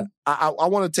I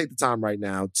want to take the time right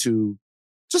now to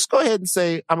just go ahead and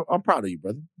say, I'm proud of you,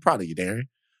 brother. I'm proud of you, Darren.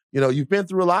 You've been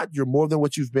through a lot. You're more than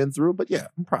what you've been through. But yeah,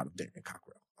 I'm proud of Darian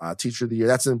Cockrell, Teacher of the Year.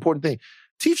 That's an important thing.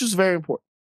 Teachers are very important.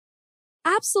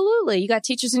 Absolutely. You got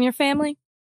teachers in your family?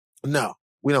 No,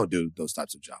 we don't do those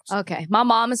types of jobs. Okay. My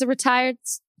mom is a retired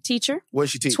teacher. What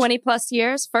does she teach? 20 plus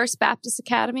years, First Baptist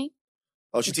Academy.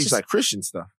 Oh, she teaches like Christian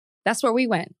stuff. That's where we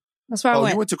went. That's where I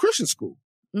went. Oh, you went to Christian school?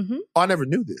 Mm-hmm. Oh, I never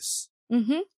knew this.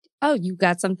 Mm-hmm. Oh, you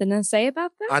got something to say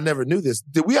about that? I never knew this.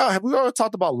 Have we all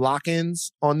talked about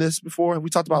lock-ins on this before? Have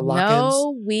we talked about lock-ins?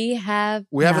 No, we have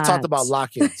We haven't talked about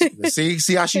lock-ins.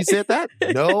 See how she said that?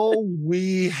 No,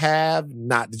 we have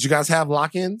not. Did you guys have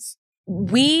lock-ins?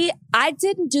 I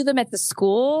didn't do them at the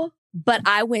school, but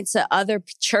I went to other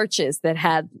churches that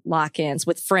had lock-ins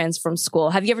with friends from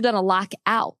school. Have you ever done a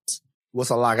lockout?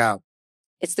 What's a lockout?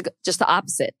 It's just the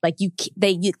opposite. Like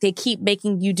they keep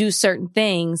making you do certain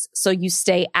things, so you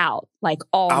stay out like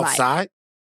all night. Outside?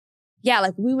 Yeah,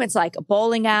 like we went to like a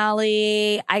bowling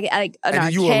alley. And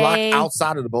then you were locked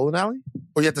outside of the bowling alley,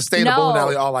 or you have to stay in the bowling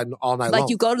alley all night long. Like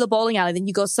you go to the bowling alley, then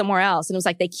you go somewhere else, and it was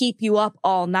like they keep you up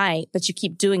all night, but you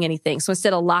keep doing anything. So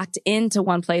instead of locked into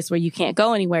one place where you can't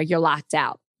go anywhere, you're locked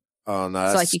out. Oh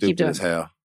no, that's stupid as hell.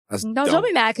 No, don't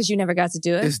be mad because you never got to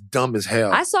do it. It's dumb as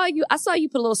hell. I saw you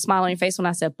put a little smile on your face when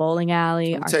I said bowling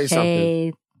alley, Let me tell you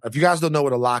something. If you guys don't know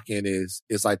what a lock-in is,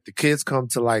 it's like the kids come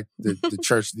to like the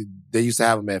church. They used to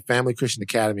have them at Family Christian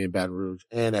Academy in Baton Rouge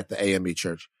and at the AME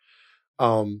church.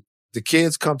 The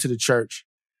kids come to the church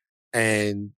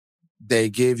and they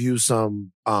give you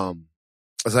some,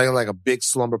 it's like a big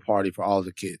slumber party for all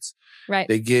the kids. Right.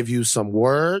 They give you some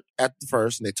word at the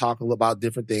first and they talk about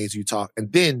different things you talk.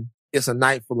 And then it's a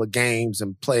night full of games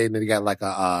and play. And then they got like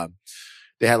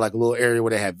they had like a little area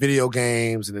where they had video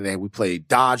games. And then we played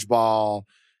dodgeball.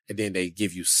 And then they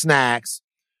give you snacks.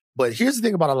 But here's the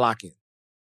thing about a lock-in.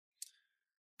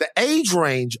 The age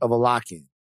range of a lock-in,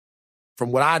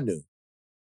 from what I knew,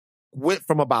 went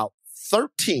from about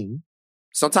 13,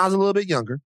 sometimes a little bit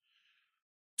younger,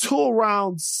 to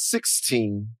around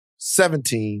 16,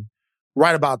 17,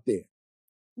 right about there.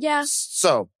 Yeah.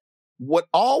 So what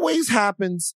always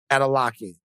happens at a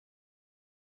lock-in,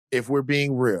 if we're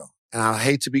being real, and I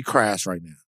hate to be crass right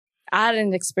now. I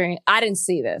didn't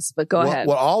see this, but go ahead.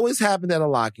 What always happened at a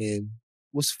lock-in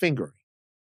was fingering.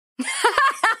 I'm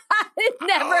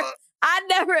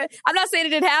not saying it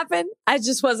didn't happen. I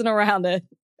just wasn't around it.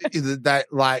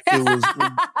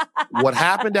 What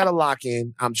happened at a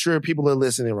lock-in, I'm sure people are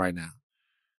listening right now.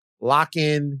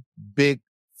 Lock-in, big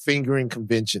fingering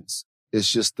conventions. It's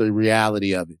just the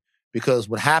reality of it. Because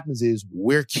what happens is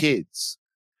we're kids.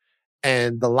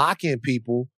 And the lock-in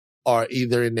people are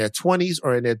either in their 20s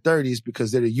or in their 30s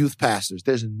because they're the youth pastors.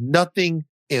 There's nothing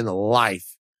in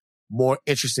life more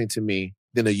interesting to me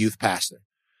than a youth pastor.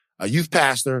 A youth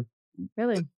pastor.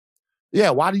 Really?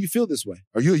 Yeah. Why do you feel this way?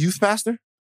 Are you a youth pastor?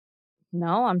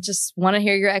 No, I'm just want to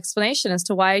hear your explanation as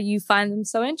to why you find them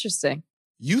so interesting.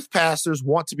 Youth pastors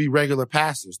want to be regular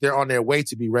pastors. They're on their way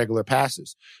to be regular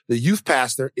pastors. The youth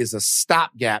pastor is a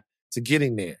stopgap to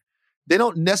getting there. They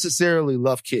don't necessarily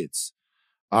love kids.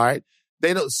 All right.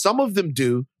 They don't, some of them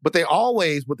do, but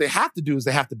what they have to do is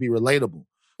they have to be relatable.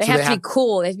 They have to be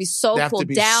cool. They have to be so cool,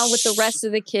 down with the rest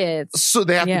of the kids. So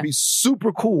they have to be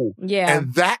super cool. Yeah.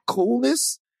 And that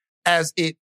coolness, as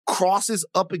it crosses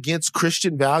up against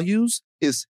Christian values,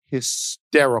 is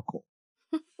hysterical.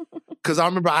 Because I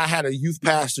remember I had a youth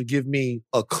pastor give me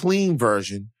a clean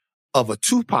version of a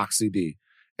Tupac CD.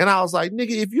 And I was like, nigga,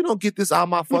 if you don't get this out of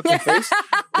my fucking face,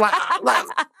 like,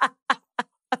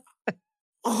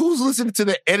 who's listening to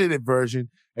the edited version?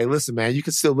 Hey, listen, man, you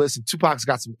can still listen. Tupac's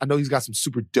got I know he's got some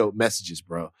super dope messages,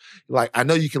 bro. Like, I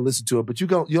know you can listen to it, but you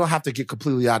don't have to get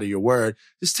completely out of your word.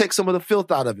 Just take some of the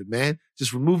filth out of it, man.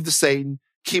 Just remove the Satan,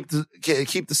 keep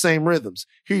the same rhythms.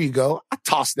 Here you go. I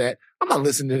tossed that. I'm not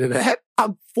listening to that.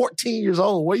 I'm 14 years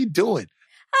old. What are you doing?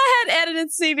 I had edited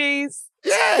CDs.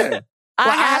 Yeah. I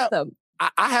had them.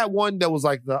 I had one that was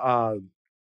like the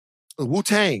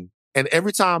Wu-Tang. And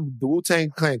every time the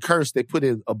Wu-Tang Clan cursed, they put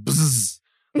in a bzzz,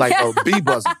 like a bee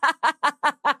buzzer.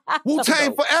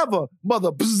 Wu-Tang forever,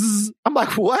 mother bzzz. I'm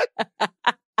like, what?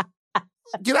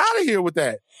 Get out of here with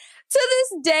that. To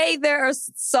this day, there are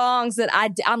songs that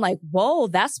I'm like, whoa,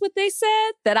 that's what they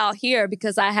said? That I'll hear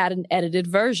because I had an edited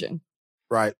version.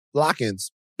 Right.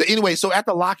 Lock-ins. But anyway, so at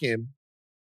the lock-in,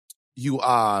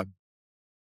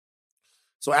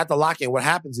 what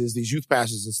happens is these youth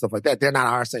pastors and stuff like that, they're not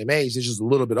our same age. They're just a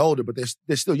little bit older, but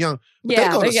they're still young. But they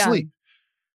go to sleep.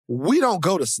 We don't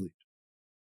go to sleep.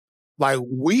 Like,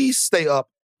 we stay up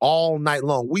all night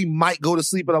long. We might go to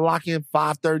sleep at a lock-in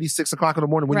 5:30, 6 o'clock in the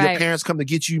morning. When your parents come to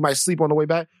get you, you might sleep on the way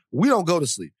back. We don't go to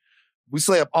sleep. We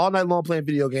stay up all night long playing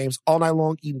video games, all night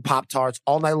long eating Pop-Tarts,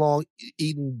 all night long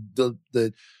eating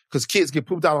because kids get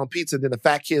pooped out on pizza, and then the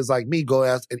fat kids like me go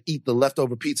out and eat the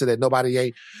leftover pizza that nobody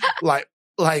ate.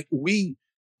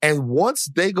 And once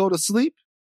they go to sleep,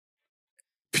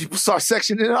 people start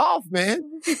sectioning it off, man.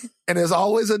 And there's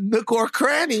always a nook or a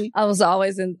cranny. I was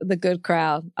always in the good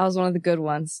crowd. I was one of the good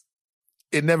ones.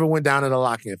 it never went down in a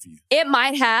lock-in for you. It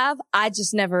might have. I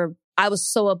was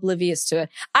so oblivious to it.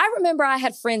 I remember I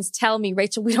had friends tell me,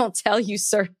 Rachel, we don't tell you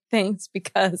certain things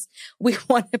because we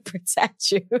want to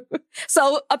protect you.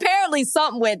 So apparently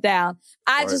something went down.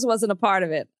 I just wasn't a part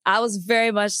of it. I was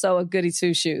very much so a goody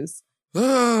two-shoes.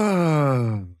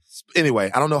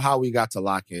 Anyway, I don't know how we got to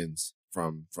lock-ins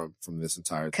from this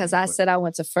entire thing. Because I said I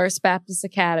went to First Baptist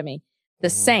Academy, the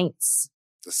Saints.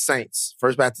 The Saints.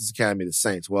 First Baptist Academy, the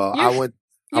Saints. Well, You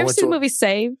ever seen the movie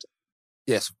Saved?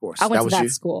 Yes, of course. I went to that you?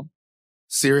 school.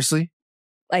 Seriously?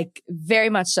 Like, very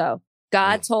much so.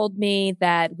 God told me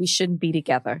that we shouldn't be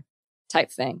together,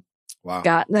 type thing. Wow.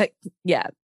 God, yeah.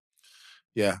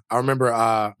 Yeah. I remember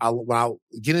when I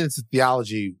getting into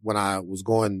theology when I was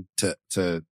going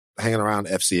to hanging around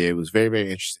FCA, it was very,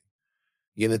 very interesting.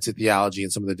 Getting into theology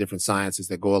and some of the different sciences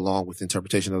that go along with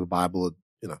interpretation of the Bible,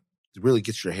 it really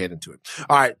gets your head into it.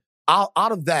 All right. Out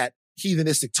of that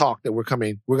heathenistic talk that we're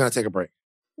going to take a break.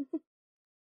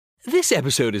 This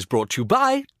episode is brought to you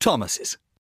by Thomas's.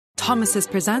 Thomas's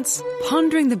presents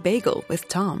Pondering the Bagel with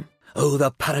Tom. Oh, the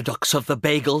paradox of the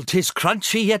bagel. 'Tis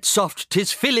crunchy yet soft,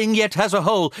 'tis filling yet has a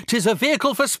hole. 'Tis a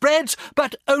vehicle for spreads,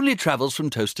 but only travels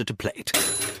from toaster to plate.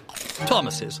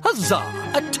 Thomas's,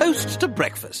 huzzah! A toast to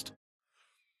breakfast.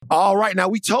 All right. Now,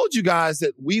 we told you guys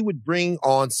that we would bring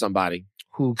on somebody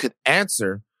who could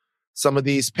answer some of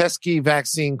these pesky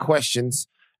vaccine questions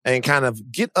and kind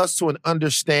of get us to an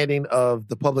understanding of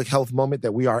the public health moment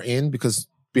that we are in. Because, to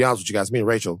be honest with you guys, me and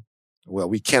Rachel, well,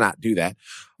 we cannot do that.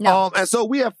 No. And so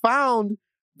we have found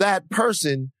that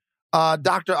person,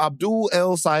 Dr. Abdul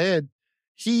El Sayed.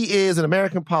 He is an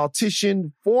American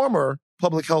politician, former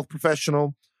public health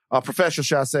professional,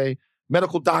 shall I say,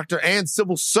 medical doctor, and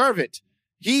civil servant.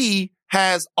 He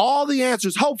has all the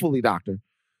answers, hopefully, doctor.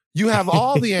 You have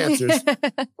all the answers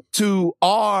to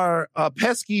our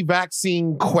pesky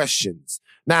vaccine questions.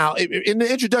 Now, in the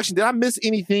introduction, did I miss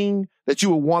anything that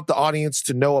you would want the audience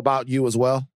to know about you as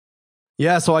well?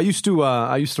 Yeah, so I used to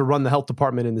run the health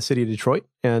department in the city of Detroit,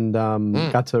 and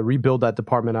got to rebuild that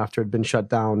department after it had been shut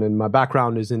down. And my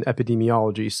background is in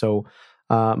epidemiology, so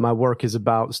my work is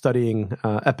about studying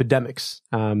epidemics,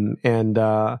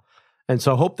 and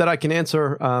so hope that I can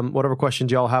answer whatever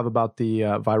questions y'all have about the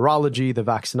virology, the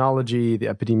vaccinology, the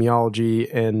epidemiology,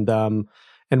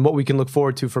 and what we can look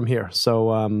forward to from here.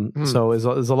 So so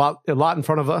there's a lot in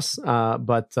front of us,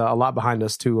 but a lot behind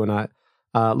us too, and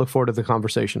I look forward to the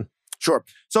conversation. Sure.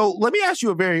 So let me ask you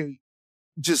a very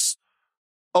just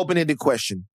open-ended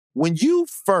question. When you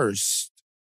first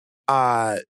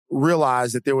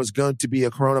realized that there was going to be a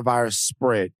coronavirus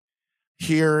spread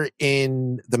here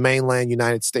in the mainland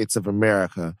United States of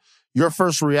America, your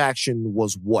first reaction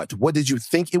was what? What did you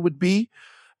think it would be?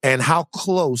 And how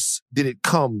close did it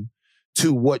come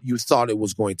to what you thought it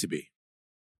was going to be?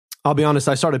 I'll be honest,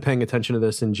 I started paying attention to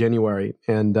this in January,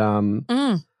 and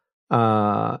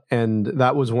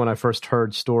that was when I first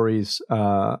heard stories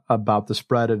about the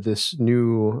spread of this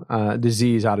new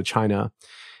disease out of China.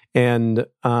 And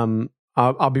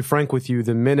I'll be frank with you,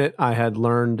 the minute I had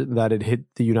learned that it hit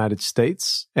the United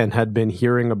States and had been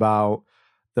hearing about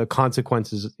the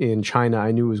consequences in China,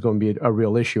 I knew it was going to be a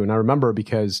real issue. And I remember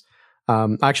because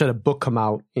I actually had a book come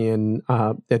out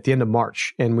at the end of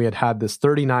March, and we had this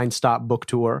 39-stop book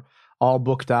tour, all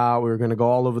booked out. We were going to go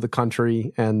all over the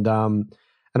country. And I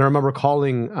remember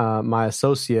calling my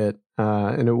associate,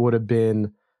 and it would have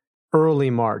been early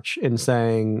March, and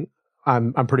saying,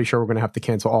 I'm pretty sure we're going to have to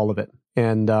cancel all of it.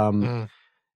 And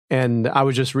I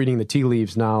was just reading the tea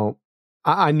leaves. Now,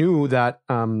 I knew that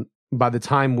by the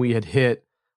time we had hit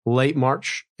late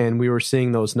March and we were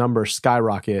seeing those numbers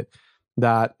skyrocket,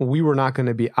 that we were not going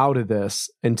to be out of this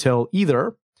until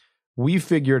either we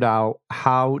figured out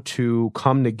how to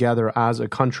come together as a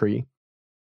country,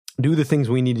 do the things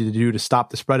we needed to do to stop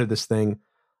the spread of this thing,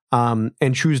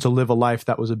 and choose to live a life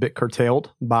that was a bit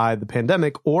curtailed by the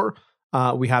pandemic, or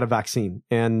we had a vaccine.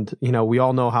 And, we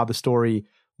all know how the story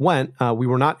went. We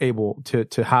were not able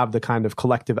to have the kind of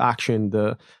collective action,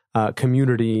 the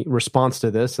community response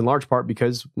to this, in large part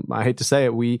because, I hate to say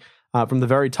it, we, from the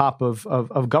very top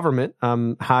of government,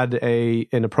 had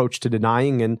an approach to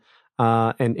denying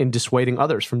and dissuading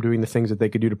others from doing the things that they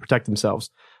could do to protect themselves.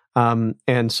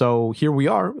 And so here we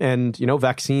are, and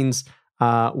vaccines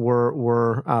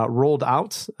were rolled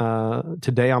out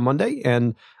today on Monday,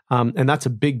 and that's a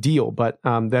big deal. But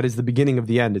that is the beginning of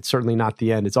the end. It's certainly not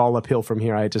the end. It's all uphill from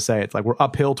here. I hate to say it. It's like we're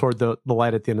uphill toward the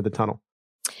light at the end of the tunnel.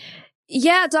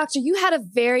 Yeah, doctor, you had a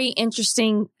very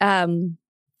interesting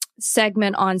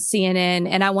segment on CNN,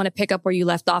 and I want to pick up where you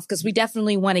left off because we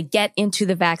definitely want to get into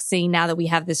the vaccine now that we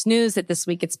have this news that this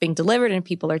week it's being delivered and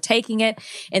people are taking it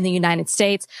in the United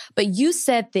States. But you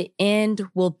said the end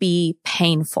will be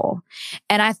painful.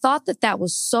 And I thought that that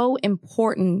was so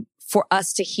important for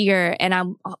us to hear. And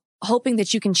I'm hoping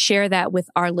that you can share that with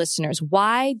our listeners.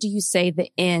 Why do you say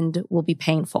the end will be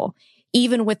painful,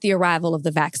 even with the arrival of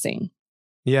the vaccine?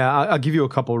 Yeah, I'll give you a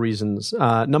couple of reasons.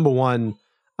 Number one,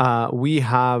 we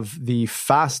have the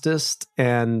fastest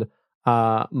and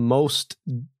most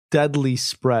deadly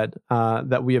spread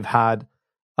that we have had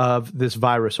of this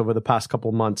virus over the past couple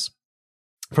of months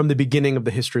from the beginning of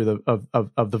the history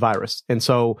of the virus. And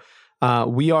so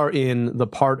we are in the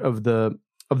part of the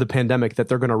pandemic that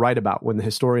they're going to write about. When the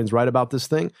historians write about this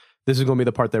thing, this is going to be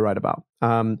the part they write about.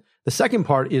 The second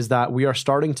part is that we are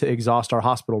starting to exhaust our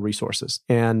hospital resources.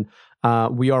 And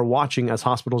we are watching as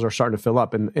hospitals are starting to fill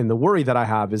up. And the worry that I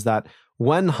have is that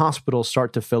when hospitals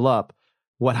start to fill up,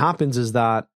 what happens is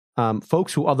that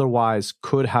folks who otherwise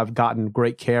could have gotten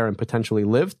great care and potentially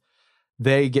lived,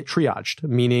 they get triaged,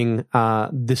 meaning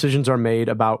decisions are made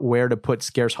about where to put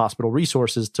scarce hospital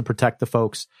resources to protect the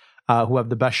folks who have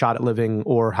the best shot at living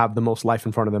or have the most life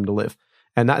in front of them to live.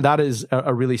 And that is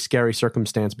a really scary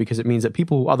circumstance because it means that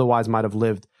people who otherwise might have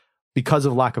lived because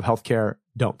of lack of healthcare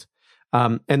don't.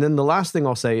 And then the last thing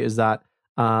I'll say is that,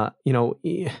 I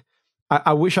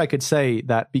wish I could say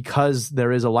that because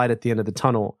there is a light at the end of the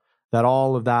tunnel, that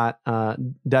all of that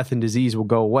death and disease will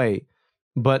go away.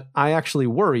 But I actually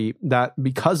worry that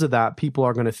because of that, people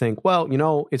are going to think, well,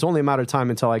 it's only a matter of time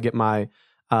until I get my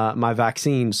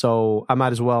vaccine. So I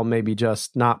might as well maybe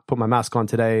just not put my mask on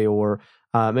today or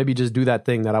maybe just do that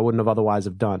thing that I wouldn't have otherwise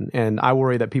have done. And I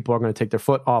worry that people are going to take their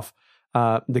foot off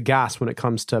the gas when it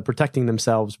comes to protecting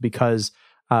themselves because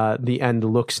the end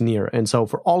looks near. And so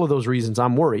for all of those reasons,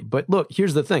 I'm worried. But look,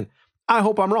 here's the thing. I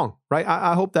hope I'm wrong, right?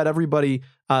 I hope that everybody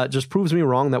just proves me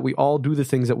wrong, that we all do the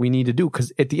things that we need to do.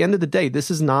 Because at the end of the day, this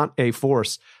is not a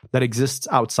force that exists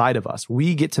outside of us.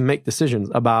 We get to make decisions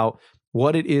about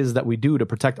what it is that we do to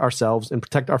protect ourselves and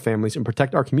protect our families and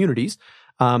protect our communities.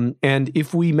 And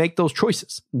if we make those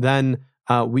choices, then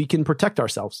we can protect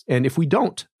ourselves. And if we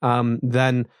don't,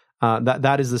 then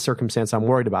that is the circumstance I'm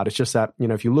worried about. It's just that,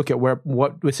 if you look at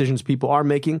what decisions people are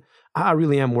making, I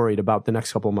really am worried about the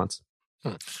next couple of months.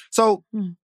 So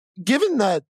given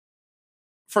that,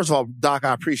 first of all, Doc,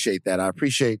 I appreciate that. I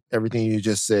appreciate everything you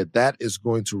just said. That is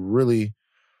going to really,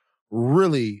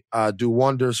 really do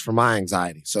wonders for my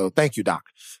anxiety. So thank you, Doc,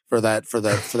 for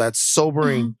that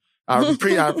sobering. I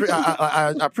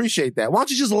appreciate that. Why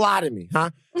don't you just lie to me, huh?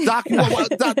 Doc,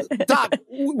 Doc,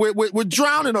 we're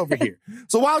drowning over here.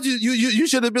 So why would you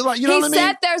should have been like, what I mean? He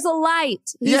said there's a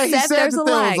light. He said that there was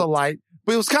a light.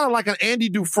 But it was kind of like an Andy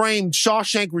Dufresne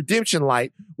Shawshank Redemption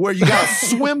light where you got to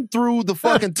swim through the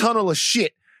fucking tunnel of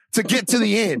shit to get to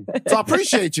the end. So I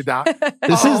appreciate you, Doc.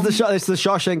 It's the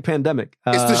Shawshank pandemic.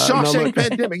 It's the Shawshank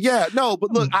pandemic. Yeah, no,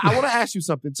 but look, I want to ask you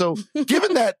something. So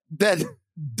given that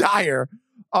dire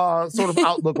sort of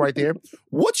outlook right there,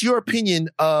 what's your opinion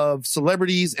of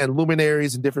celebrities and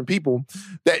luminaries and different people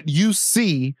that you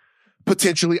see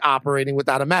potentially operating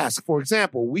without a mask? For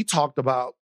example, we talked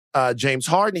about James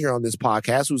Harden here on this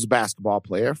podcast, who's a basketball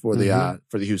player for the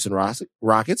Houston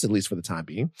Rockets, at least for the time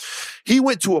being. He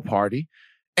went to a party,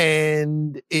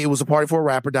 and it was a party for a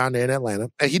rapper down there in Atlanta,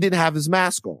 and he didn't have his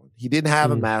mask on. He didn't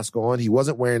have a mask on. He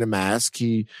wasn't wearing a mask.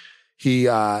 He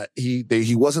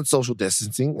wasn't social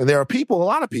distancing. And there are a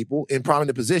lot of people in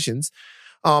prominent positions,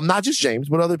 not just James,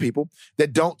 but other people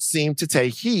that don't seem to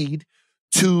take heed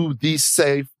to the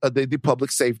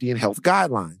public safety and health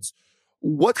guidelines.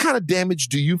 What kind of damage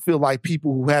do you feel like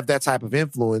people who have that type of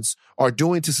influence are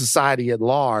doing to society at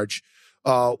large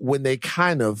when they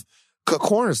kind of cut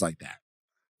corners like that?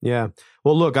 Yeah.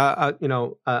 Well, look, I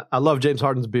love James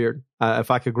Harden's beard.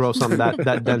 If I could grow something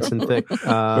that dense and thick,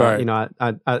 right.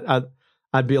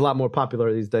 I'd be a lot more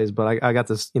popular these days. But I got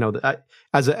this,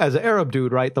 as an Arab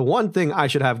dude, right? The one thing I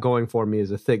should have going for me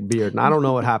is a thick beard, and I don't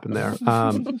know what happened there.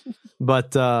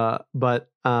 But one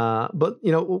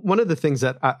of the things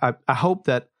that I hope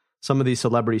that some of these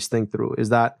celebrities think through is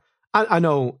that I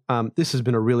know this has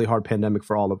been a really hard pandemic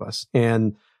for all of us,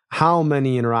 and how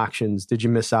many interactions did you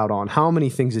miss out on? How many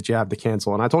things did you have to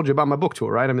cancel? And I told you about my book tour,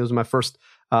 right? I mean, it was my first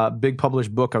big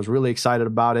published book. I was really excited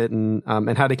about it and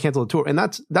had to cancel the tour. And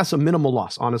that's a minimal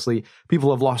loss. Honestly,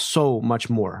 people have lost so much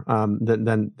more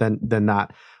than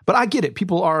that. But I get it.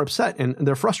 People are upset and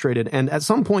they're frustrated. And at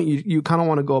some point, you kind of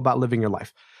want to go about living your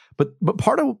life. But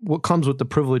part of what comes with the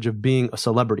privilege of being a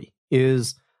celebrity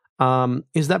is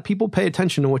that people pay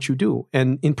attention to what you do,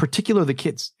 and in particular the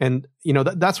kids. And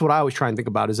that's what I always try and think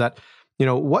about is that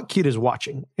what kid is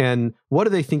watching and what are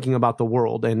they thinking about the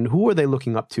world and who are they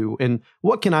looking up to and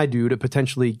what can I do to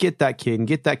potentially get that kid and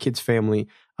get that kid's family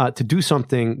to do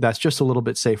something that's just a little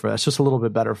bit safer, that's just a little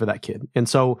bit better for that kid. And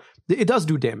so it does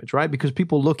do damage, right? Because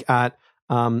people look at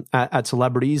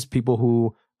celebrities, people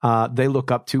who they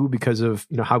look up to because of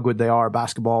how good they are at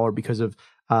basketball or because of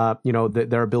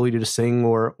their ability to sing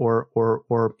or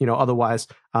otherwise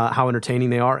how entertaining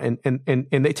they are, and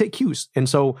they take cues. And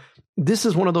so this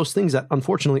is one of those things that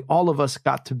unfortunately all of us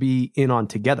got to be in on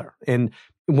together. And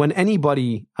when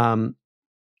anybody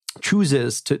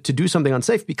chooses to do something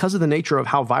unsafe because of the nature of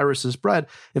how viruses spread,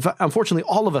 in fact, unfortunately,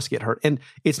 all of us get hurt. And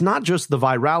it's not just the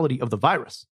virality of the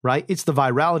virus, right? It's the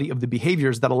virality of the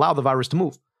behaviors that allow the virus to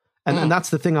move. And that's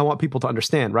the thing I want people to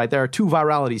understand, right? There are two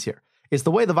viralities here. It's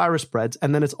the way the virus spreads,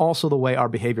 and then it's also the way our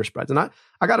behavior spreads. And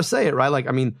I got to say it, right? Like,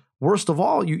 I mean, worst of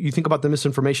all, you think about the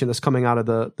misinformation that's coming out of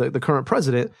the current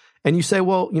president, and you say,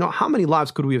 well, how many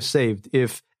lives could we have saved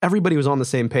if everybody was on the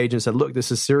same page and said, look,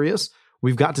 this is serious.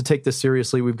 We've got to take this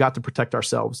seriously. We've got to protect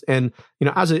ourselves. And,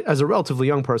 as a relatively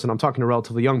young person, I'm talking to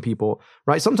relatively young people,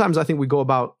 right? Sometimes I think we go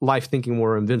about life thinking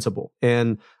we're invincible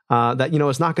and that,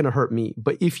 it's not going to hurt me.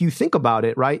 But if you think about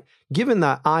it, right, given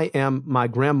that I am my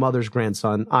grandmother's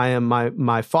grandson, I am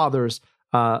my father's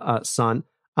son,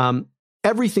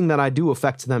 everything that I do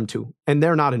affects them too. And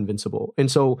they're not invincible. And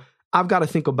so I've got to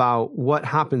think about what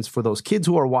happens for those kids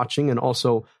who are watching and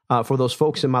also for those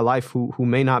folks in my life who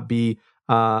may not be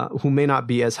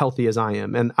as healthy as I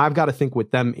am. And I've got to think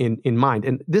with them in mind.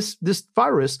 And this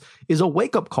virus is a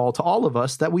wake-up call to all of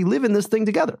us that we live in this thing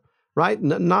together, right?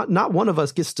 Not one of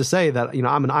us gets to say that,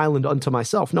 I'm an island unto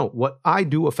myself. No, what I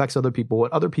do affects other people.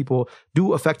 What other people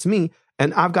do affects me.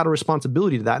 And I've got a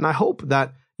responsibility to that. And I hope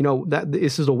that, that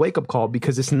this is a wake-up call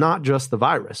because it's not just the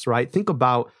virus, right? Think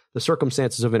about the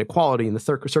circumstances of inequality and the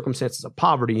circumstances of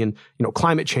poverty and,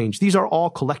 climate change. These are all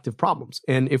collective problems.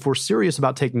 And if we're serious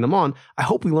about taking them on, I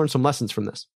hope we learn some lessons from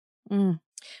this.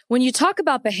 When you talk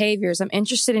about behaviors, I'm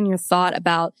interested in your thought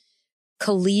about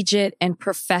collegiate and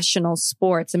professional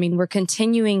sports. I mean, we're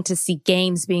continuing to see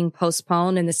games being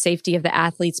postponed and the safety of the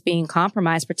athletes being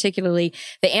compromised, particularly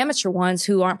the amateur ones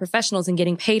who aren't professionals and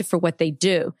getting paid for what they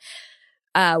do.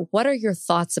 What are your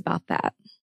thoughts about that?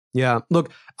 Yeah,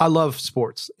 look, I love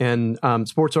sports, and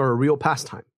sports are a real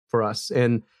pastime for us.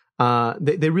 And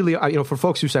they really are, for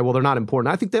folks who say, well, they're not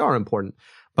important, I think they are important.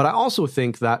 But I also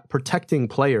think that protecting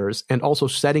players and also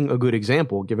setting a good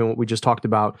example, given what we just talked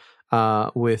about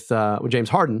with James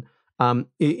Harden,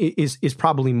 is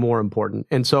probably more important.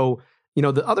 And so,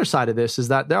 the other side of this is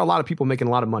that there are a lot of people making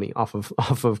a lot of money off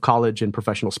of college and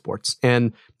professional sports.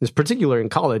 And in particular in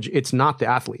college, it's not the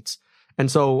athletes. And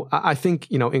so I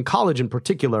think, in college in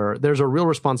particular, there's a real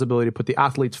responsibility to put the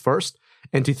athletes first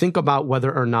and to think about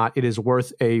whether or not it is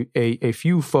worth a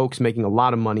few folks making a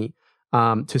lot of money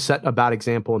to set a bad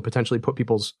example and potentially put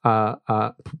people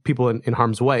in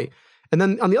harm's way. And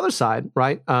then on the other side,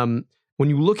 right, when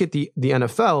you look at the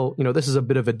NFL, this is a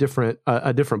bit of a different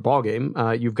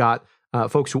ballgame. You've got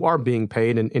folks who are being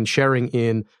paid and sharing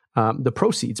in the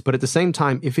proceeds. But at the same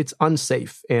time, if it's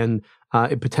unsafe and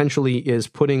it potentially is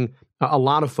putting a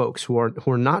lot of folks who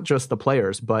are not just the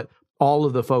players, but all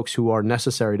of the folks who are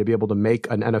necessary to be able to make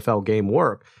an NFL game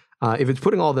work, if it's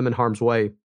putting all of them in harm's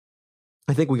way,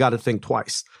 I think we got to think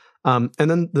twice. And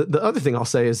then the other thing I'll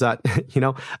say is that,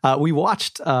 we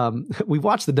watched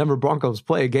the Denver Broncos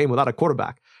play a game without a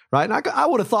quarterback, right? And I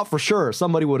would have thought for sure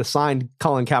somebody would have signed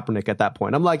Colin Kaepernick at that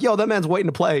point. I'm like, that man's waiting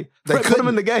to play. Put him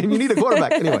in the game. You need a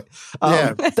quarterback. Anyway,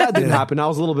 that didn't happen. I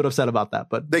was a little bit upset about that.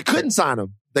 But they couldn't sign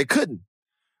him. They couldn't.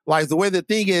 Like, the way the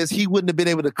thing is, he wouldn't have been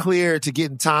able to clear to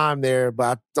get in time there,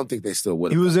 but I don't think they still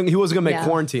would have. He wasn't going to make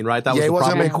quarantine, right? That was he the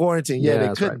wasn't problem. going to make quarantine. Yeah,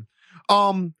 they couldn't.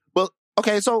 Right.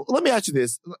 Okay, so let me ask you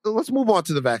this. Let's move on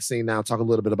to the vaccine now, talk a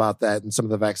little bit about that and some of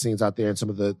the vaccines out there and some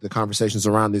of the conversations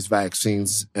around these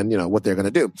vaccines and, what they're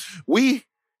going to do. We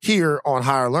here on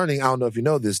Higher Learning, I don't know if you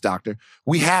know this, Doctor,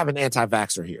 we have an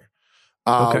anti-vaxxer here.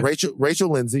 Rachel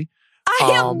Lindsay.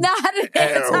 I am not an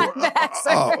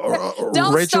anti-vaxxer.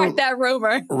 Don't start that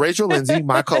rumor. Rachel Lindsay,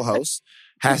 my co-host,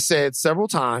 has said several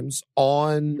times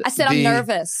I'm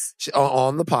nervous.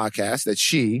 On the podcast that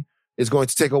she is going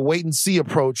to take a wait and see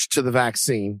approach to the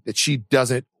vaccine, that she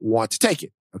doesn't want to take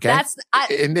it. Okay.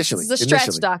 Initially. This is a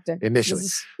stretch, doctor. Initially.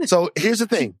 So here's the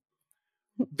thing.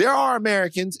 There are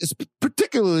Americans,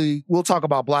 particularly we'll talk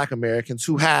about Black Americans,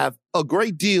 who have a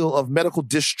great deal of medical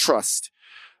distrust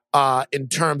in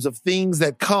terms of things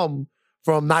that come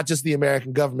from not just the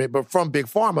American government, but from Big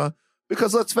Pharma.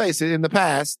 Because let's face it, in the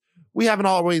past, we haven't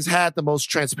always had the most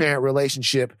transparent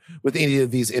relationship with any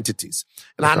of these entities.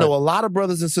 And I know a lot of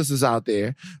brothers and sisters out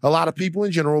there, a lot of people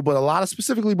in general, but a lot of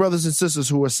specifically brothers and sisters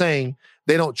who are saying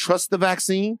they don't trust the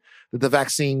vaccine, that the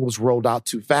vaccine was rolled out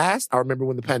too fast. I remember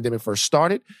when the pandemic first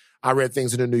started, I read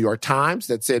things in the New York Times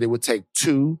that said it would take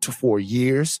 2 to 4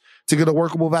 years to get a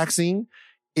workable vaccine.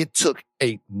 It took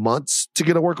 8 months to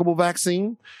get a workable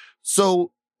vaccine.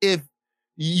 So if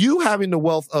you having the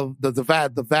wealth of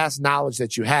the vast knowledge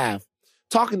that you have,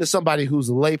 talking to somebody who's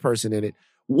a layperson in it,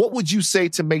 what would you say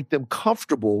to make them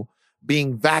comfortable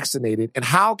being vaccinated? And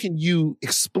how can you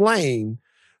explain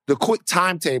the quick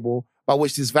timetable by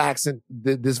which this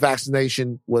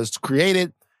vaccination was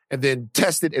created and then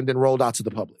tested and then rolled out to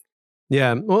the public?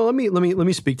 Yeah, well, let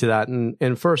me speak to that.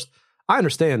 And first, I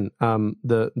understand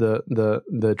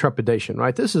the trepidation,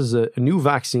 right? This is a new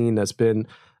vaccine that's been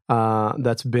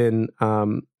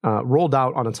rolled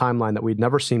out on a timeline that we'd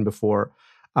never seen before,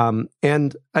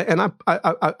 and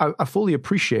I fully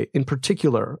appreciate, in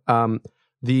particular, the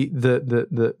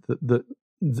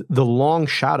long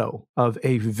shadow of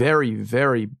a very,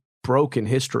 very broken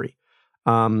history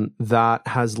that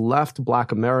has left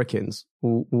Black Americans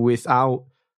without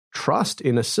trust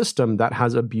in a system that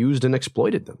has abused and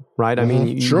exploited them, right? I mean,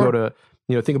 you go to,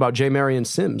 think about J. Marion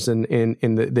Sims and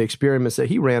in the experiments that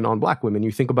he ran on Black women.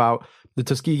 You think about the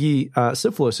Tuskegee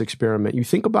syphilis experiment. You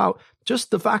think about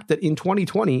just the fact that in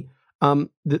 2020, a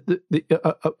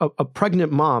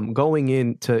pregnant mom going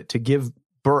in to give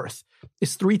birth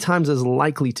is 3 times as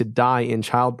likely to die in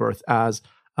childbirth as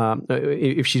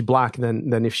if she's Black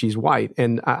than if she's white.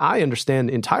 And I understand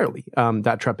entirely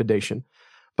that trepidation.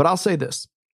 But I'll say this.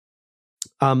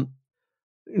 The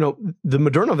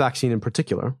Moderna vaccine in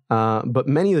particular, but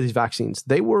many of these vaccines,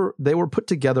 they were put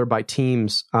together by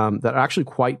teams that are actually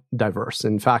quite diverse.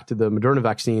 In fact, the Moderna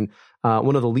vaccine,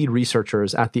 one of the lead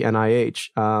researchers at the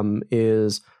NIH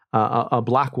is a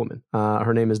Black woman.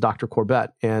 Her name is Dr.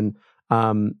 Corbett, and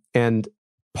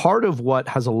part of what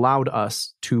has allowed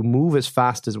us to move as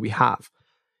fast as we have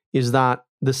is that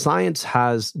the science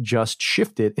has just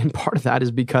shifted. And part of that is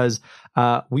because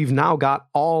we've now got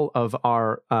all of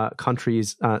our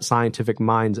country's scientific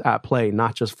minds at play,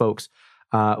 not just folks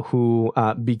who,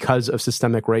 because of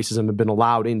systemic racism, have been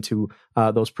allowed into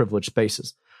those privileged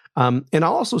spaces. And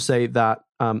I'll also say that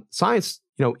science,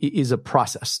 is a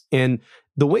process. And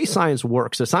the way science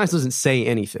works, so science doesn't say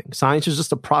anything. Science is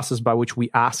just a process by which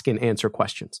we ask and answer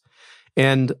questions.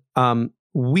 And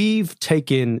we've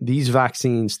taken these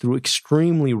vaccines through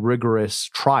extremely rigorous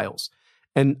trials.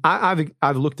 And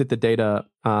I've looked at the data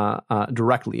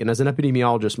directly. And as an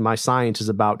epidemiologist, my science is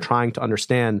about trying to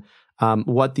understand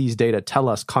what these data tell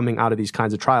us coming out of these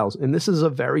kinds of trials. And this is a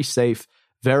very safe,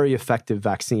 very effective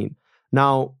vaccine.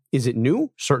 Now, is it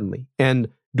new? Certainly. And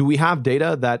do we have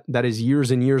data that is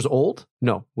years and years old?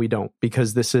 No, we don't,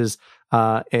 because this is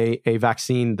a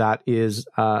vaccine that is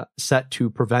set to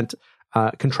prevent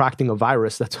contracting a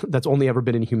virus that's only ever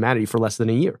been in humanity for less than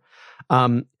a year.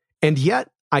 And yet,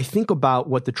 I think about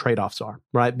what the trade-offs are,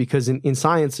 right? Because in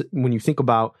science, when you think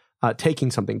about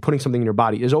taking something, putting something in your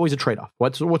body, there's always a trade-off.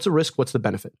 What's the risk? What's the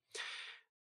benefit?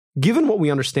 Given what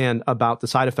we understand about the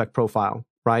side effect profile,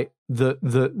 right?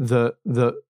 The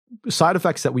side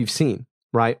effects that we've seen,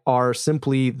 right, are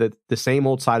simply the same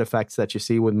old side effects that you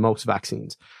see with most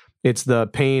vaccines. It's the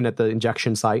pain at the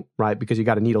injection site, right? Because you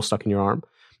got a needle stuck in your arm.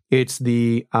 It's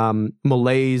the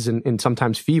malaise and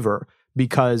sometimes fever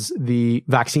because the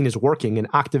vaccine is working and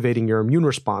activating your immune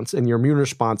response, and your immune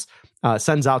response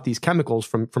sends out these chemicals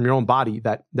from your own body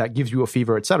that gives you a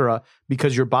fever, et cetera,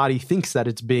 because your body thinks that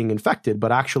it's being infected,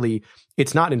 but actually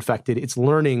it's not infected. It's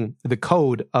learning the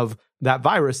code of that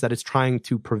virus that it's trying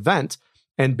to prevent.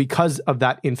 And because of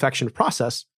that infection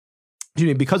process,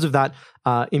 because of that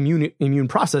immune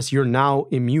process, you're now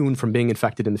immune from being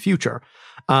infected in the future.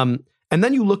 And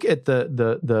then you look at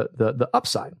the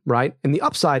upside, right? And the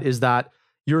upside is that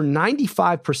you're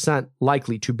 95%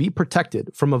 likely to be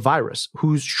protected from a virus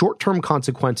whose short-term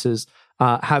consequences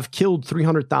have killed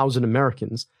 300,000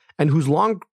 Americans and whose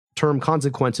long-term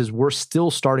consequences we're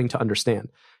still starting to understand.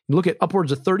 You look at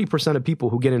upwards of 30% of people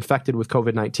who get infected with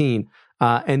COVID-19,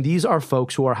 and these are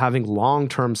folks who are having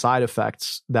long-term side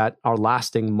effects that are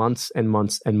lasting months and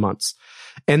months and months.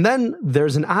 And then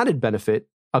there's an added benefit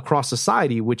across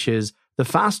society, which is the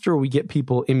faster we get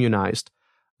people immunized,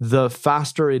 the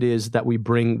faster it is that we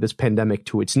bring this pandemic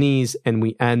to its knees and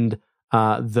we end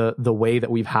the way that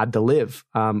we've had to live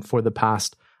for the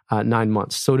past 9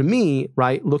 months. So to me,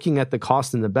 right, looking at the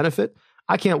cost and the benefit,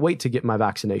 I can't wait to get my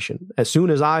vaccination. As soon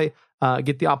as I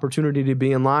get the opportunity to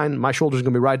be in line, my shoulder's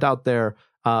going to be right out there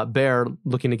bear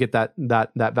looking to get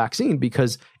that vaccine,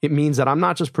 because it means that I'm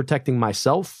not just protecting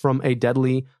myself from a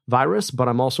deadly virus, but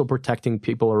I'm also protecting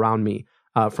people around me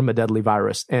from a deadly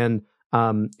virus. And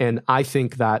I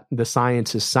think that the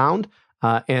science is sound,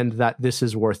 and that this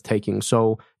is worth taking.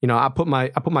 So, I put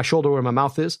my shoulder where my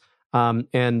mouth is.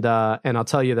 And I'll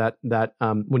tell you that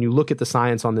when you look at the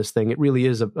science on this thing, it really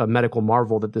is a medical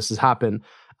marvel that this has happened.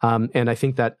 And I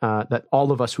think that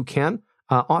all of us who can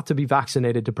ought to be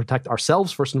vaccinated to protect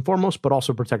ourselves first and foremost, but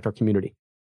also protect our community.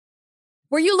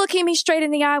 Were you looking me straight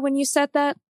in the eye when you said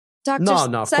that, Dr.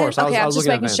 No, of course. Okay, I was just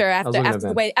making sure after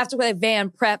the way Van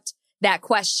prepped that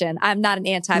question. I'm not an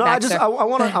anti-vaxxer. No,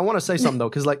 I want to say something though,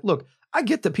 because look, I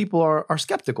get that people are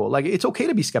skeptical. It's okay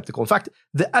to be skeptical. In fact,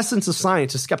 the essence of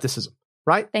science is skepticism,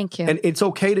 right? Thank you. And it's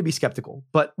okay to be skeptical.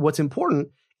 But what's important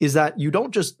is that you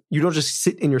don't just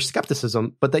sit in your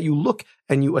skepticism, but that you look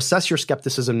and you assess your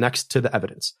skepticism next to the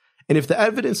evidence. And if the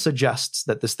evidence suggests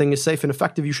that this thing is safe and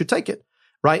effective, you should take it,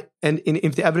 right? And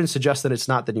if the evidence suggests that it's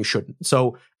not, then you shouldn't.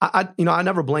 So I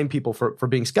never blame people for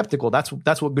being skeptical. That's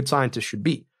what good scientists should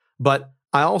be. But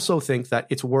I also think that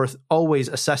it's worth always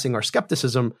assessing our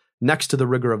skepticism next to the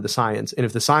rigor of the science. And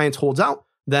if the science holds out,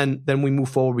 then we move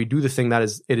forward. We do the thing that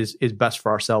is best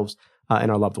for ourselves and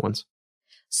our loved ones.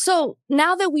 So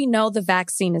now that we know the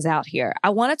vaccine is out here, I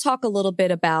want to talk a little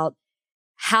bit about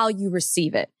how you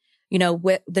receive it.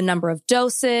 With the number of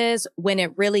doses, when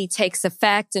it really takes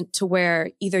effect, and to where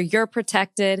either you're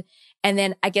protected. And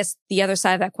then I guess the other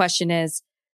side of that question is,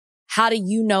 how do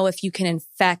you know if you can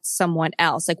infect someone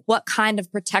else? What kind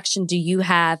of protection do you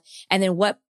have? And then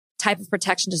what type of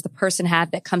protection does the person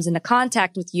have that comes into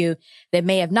contact with you that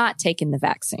may have not taken the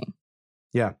vaccine?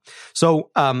 Yeah.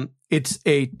 So it's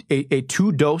a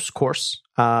 2-dose course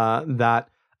that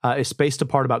is spaced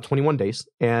apart about 21 days.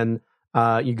 And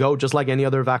you go just like any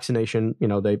other vaccination.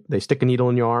 They stick a needle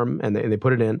in your arm and they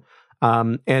put it in.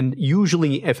 And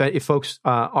usually if folks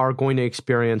are going to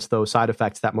experience those side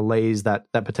effects, that malaise,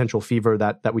 that potential fever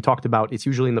that we talked about, it's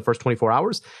usually in the first 24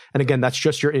 hours. And again, that's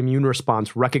just your immune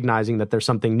response recognizing that there's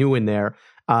something new in there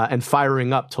and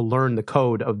firing up to learn the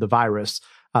code of the virus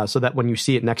so that when you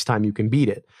see it next time, you can beat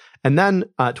it. And then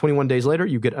 21 days later,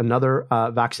 you get another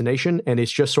vaccination, and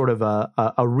it's just sort of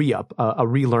a re-up, a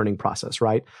relearning process,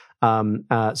 right?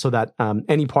 So that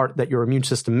any part that your immune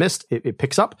system missed, it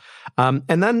picks up.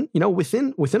 And then,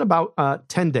 within about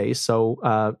 10 days,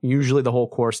 so usually the whole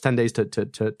course, 10 days to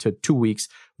 2 weeks,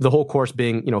 the whole course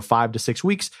being, 5 to 6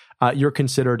 weeks, you're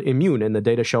considered immune. And the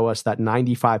data show us that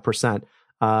 95%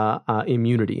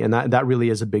 immunity. And that really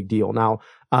is a big deal. Now,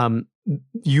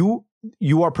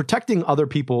 you are protecting other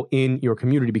people in your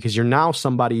community because you're now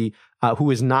somebody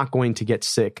who is not going to get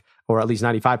sick, or at least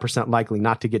 95% likely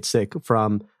not to get sick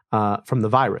from the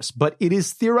virus. But it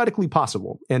is theoretically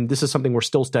possible, and this is something we're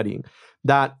still studying,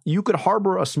 that you could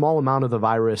harbor a small amount of the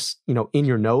virus, in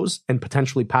your nose and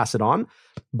potentially pass it on,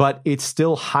 but it's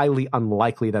still highly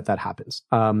unlikely that happens.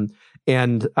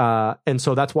 And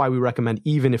so that's why we recommend,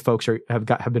 even if folks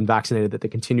have been vaccinated, that they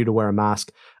continue to wear a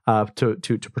mask to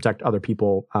protect other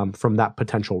people from that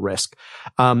potential risk.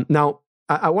 Now,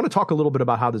 I want to talk a little bit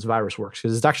about how this virus works,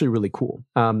 because it's actually really cool.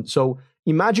 So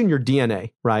imagine your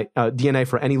DNA, right? DNA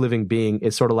for any living being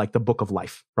is sort of like the book of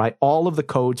life, right? All of the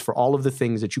codes for all of the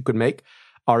things that you could make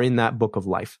are in that book of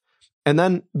life. And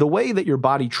then the way that your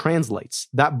body translates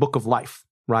that book of life,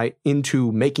 right,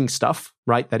 into making stuff,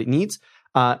 right, that it needs,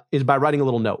 is by writing a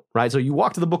little note, right? So you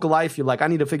walk to the book of life, you're like, I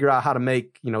need to figure out how to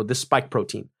make, this spike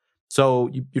protein. So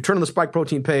you turn on the spike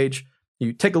protein page,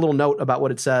 you take a little note about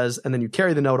what it says, and then you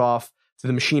carry the note off to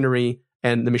the machinery,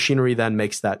 and the machinery then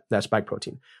makes that spike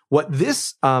protein. What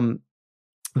this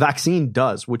vaccine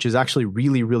does, which is actually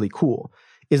really, really cool,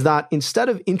 is that instead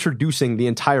of introducing the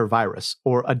entire virus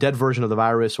or a dead version of the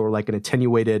virus or like an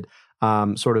attenuated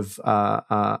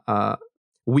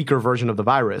weaker version of the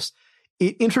virus,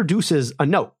 it introduces a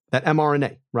note, that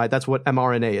mRNA, right? That's what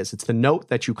mRNA is. It's the note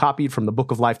that you copied from the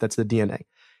book of life. That's the DNA.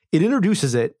 It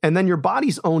introduces it, and then your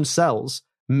body's own cells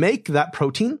make that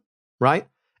protein, right?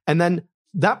 And then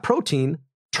that protein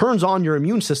turns on your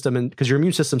immune system, and because your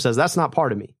immune system says, that's not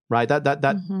part of me, right?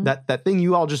 That thing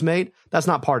you all just made, that's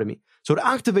not part of me. So it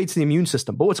activates the immune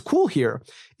system. But what's cool here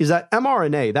is that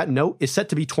mRNA, that note, is set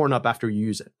to be torn up after you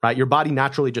use it, right? Your body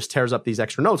naturally just tears up these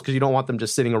extra notes because you don't want them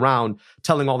just sitting around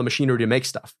telling all the machinery to make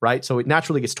stuff, right? So it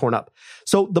naturally gets torn up.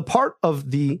 So the part of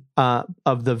the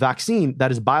vaccine that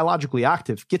is biologically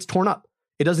active gets torn up.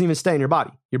 It doesn't even stay in your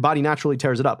body. Your body naturally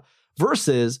tears it up.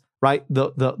 Versus, right,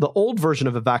 the old version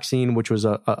of a vaccine, which was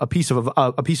a piece of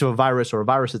a virus or a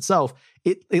virus itself,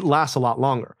 it lasts a lot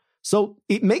longer. So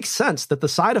it makes sense that the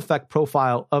side effect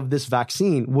profile of this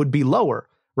vaccine would be lower,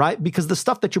 right? Because the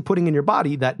stuff that you're putting in your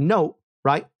body, that note,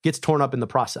 right, gets torn up in the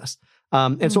process.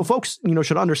 And so folks,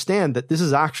 should understand that this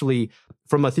is actually,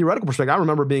 from a theoretical perspective, I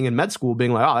remember being in med school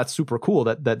being like, oh, that's super cool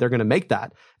that they're going to make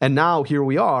that. And now here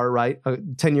we are, right,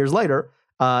 10 years later,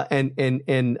 and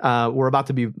we're about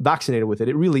to be vaccinated with it.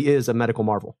 It really is a medical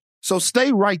marvel. So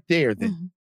stay right there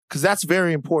then, because that's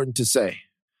very important to say.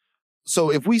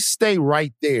 So if we stay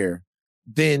right there,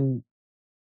 then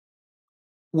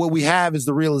what we have is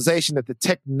the realization that the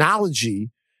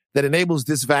technology that enables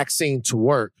this vaccine to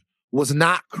work was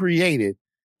not created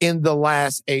in the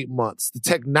last 8 months. The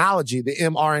technology, the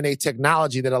mRNA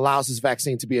technology that allows this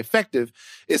vaccine to be effective,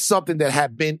 is something that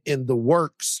had been in the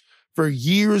works for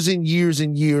years and years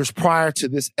and years prior to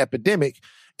this epidemic,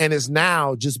 and is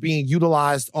now just being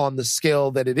utilized on the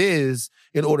scale that it is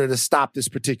in order to stop this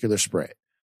particular spread.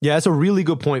 Yeah, that's a really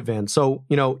good point, Van. So,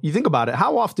 you think about it,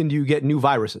 how often do you get new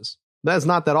viruses? That's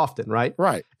not that often, right?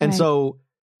 Right. And so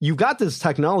you've got this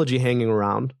technology hanging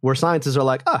around where scientists are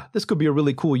like, this could be a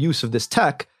really cool use of this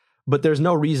tech, but there's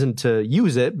no reason to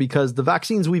use it because the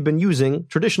vaccines we've been using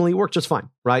traditionally work just fine,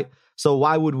 right? So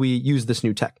why would we use this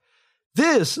new tech?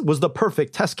 This was the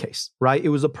perfect test case, right? It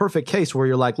was a perfect case where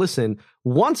you're like, listen,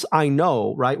 once I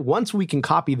know, right, once we can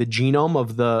copy the genome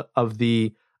of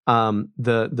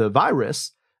the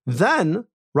virus, then,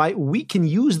 right, we can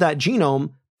use that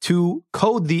genome to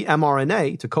code the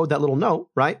mRNA, to code that little note,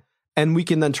 right? And we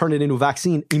can then turn it into a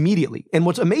vaccine immediately. And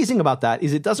what's amazing about that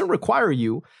is it doesn't require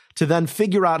you to then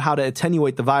figure out how to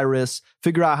attenuate the virus,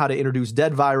 figure out how to introduce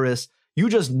dead virus. You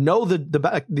just know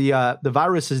the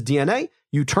virus's DNA.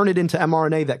 You turn it into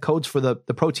mRNA that codes for the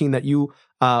protein that you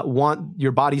want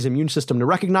your body's immune system to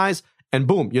recognize, and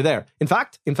boom, you're there. In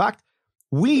fact,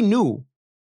 we knew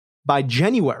by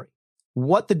January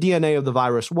what the DNA of the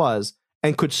virus was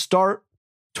and could start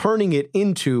turning it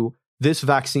into this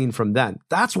vaccine from then.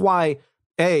 That's why,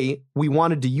 we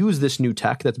wanted to use this new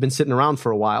tech that's been sitting around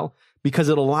for a while, because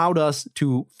it allowed us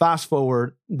to fast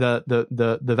forward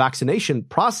the vaccination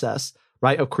process,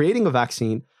 right, of creating a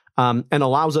vaccine, and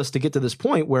allows us to get to this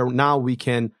point where now we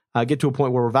can get to a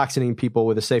point where we're vaccinating people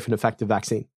with a safe and effective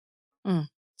vaccine.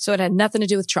 So it had nothing to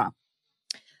do with Trump.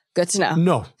 Good to know.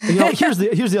 No. Here's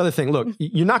the other thing. Look,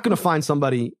 you're not going to find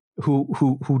somebody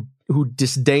who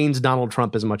disdains Donald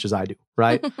Trump as much as I do,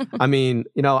 right? I mean,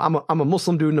 I'm a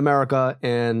Muslim dude in America,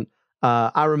 and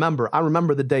I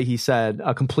remember the day he said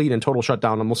a complete and total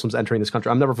shutdown on Muslims entering this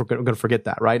country. I'm never going to forget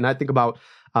that, right? And I think about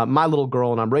my little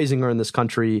girl, and I'm raising her in this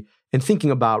country, and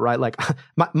thinking about, right, like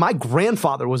my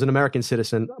grandfather was an American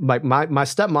citizen. My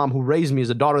stepmom who raised me is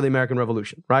a daughter of the American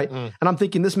Revolution, right? And I'm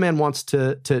thinking this man wants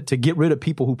to get rid of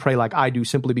people who pray like I do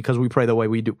simply because we pray the way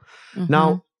we do.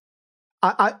 Now,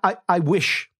 I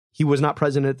wish he was not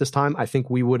president at this time. I think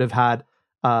we would have had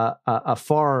a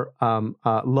far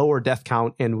lower death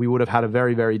count, and we would have had a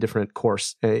very, very different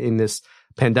course in this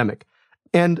pandemic.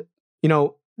 And,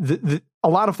 a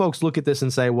lot of folks look at this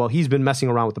and say, well, he's been messing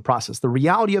around with the process. The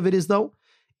reality of it is, though,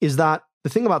 is that the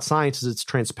thing about science is it's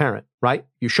transparent, right?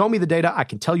 You show me the data, I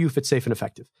can tell you if it's safe and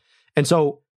effective. And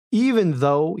so even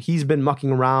though he's been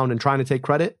mucking around and trying to take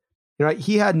credit, right,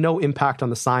 he had no impact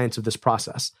on the science of this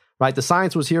process, right? The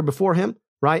science was here before him,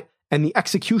 right? And the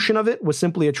execution of it was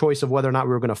simply a choice of whether or not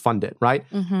we were going to fund it, right?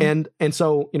 And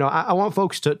so, I want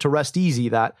folks to rest easy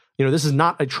that, this is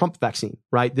not a Trump vaccine,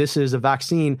 right? This is a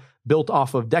vaccine built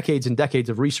off of decades and decades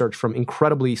of research from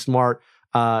incredibly smart,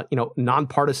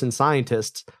 nonpartisan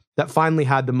scientists that finally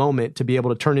had the moment to be able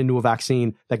to turn into a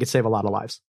vaccine that could save a lot of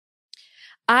lives.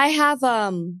 I have,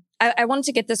 I wanted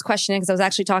to get this question in because I was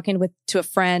actually talking to a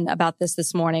friend about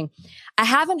this morning. I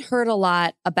haven't heard a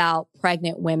lot about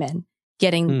pregnant women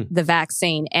getting the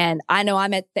vaccine. And I know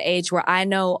I'm at the age where I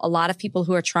know a lot of people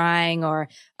who are trying or,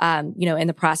 in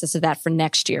the process of that for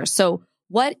next year. So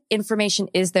what information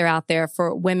is there out there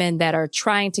for women that are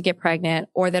trying to get pregnant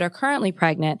or that are currently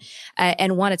pregnant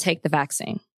and want to take the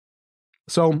vaccine?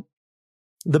 So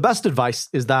the best advice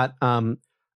is that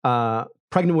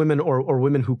pregnant women or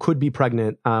women who could be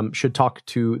pregnant should talk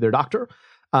to their doctor.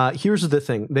 Here's the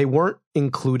thing. They weren't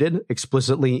included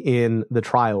explicitly in the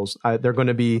trials. They're going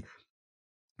to be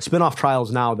spin-off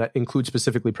trials now that include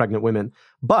specifically pregnant women.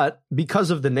 But because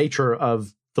of the nature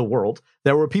of the world,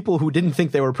 there were people who didn't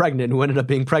think they were pregnant who ended up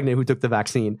being pregnant who took the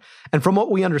vaccine. And from what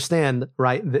we understand,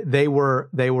 right, they were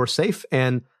safe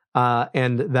and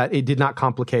that it did not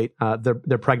complicate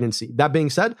their pregnancy. That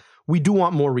being said, we do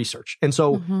want more research. And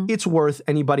so it's worth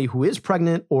anybody who is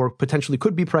pregnant or potentially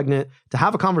could be pregnant to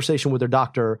have a conversation with their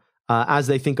doctor as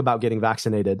they think about getting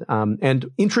vaccinated.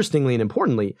 And interestingly and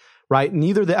importantly, right?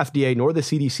 Neither the FDA nor the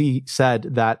CDC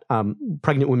said that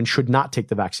pregnant women should not take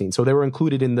the vaccine. So they were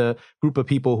included in the group of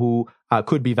people who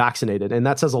could be vaccinated. And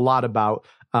that says a lot about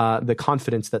the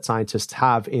confidence that scientists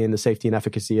have in the safety and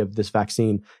efficacy of this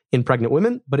vaccine in pregnant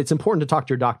women. But it's important to talk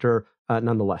to your doctor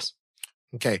nonetheless.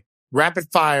 Okay.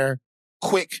 Rapid fire,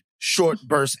 quick, short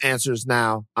burst answers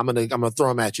now. I'm gonna throw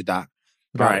them at you, Doc.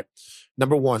 All right.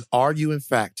 Number one, are you in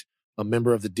fact a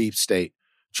member of the deep state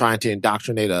trying to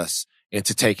indoctrinate us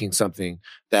into taking something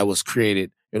that was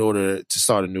created in order to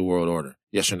start a new world order?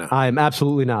 Yes or no? I am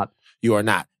absolutely not. You are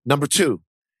not. Number two,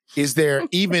 is there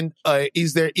even a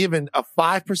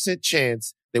 5%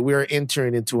 chance that we are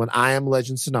entering into an I Am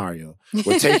Legend scenario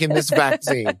where taking this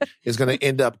vaccine is going to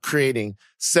end up creating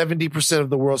 70% of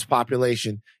the world's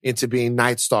population into being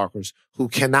night stalkers who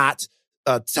cannot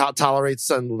tolerate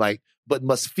sunlight but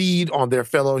must feed on their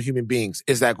fellow human beings?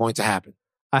 Is that going to happen?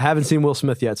 I haven't seen Will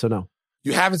Smith yet, so no.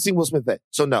 You haven't seen Will Smith yet,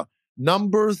 so no.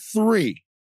 Number three,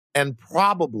 and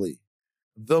probably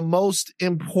the most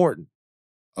important,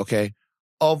 okay,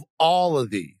 of all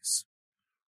of these,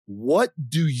 what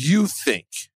do you think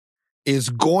is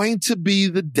going to be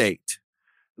the date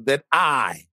that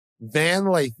I, Van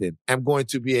Lathan, am going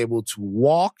to be able to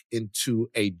walk into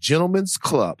a gentleman's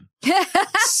club,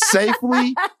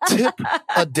 safely tip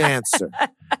a dancer,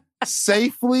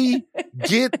 safely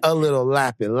get a little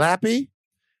lappy,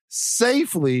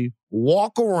 safely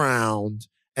walk around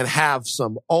and have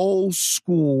some old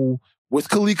school, with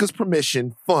Kalika's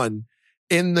permission, fun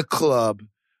in the club?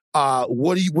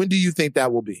 When do you think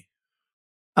that will be?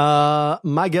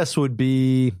 My guess would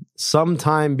be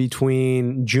sometime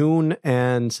between June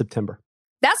and September.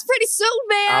 That's pretty soon,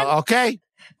 man. Okay.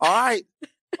 All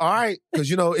right. Because,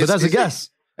 but that's a guess.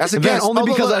 That's a guess. Only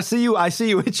because I see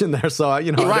you itching there. So, right.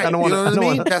 I don't want to. You know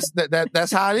what I mean?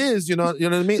 That's how it is. You know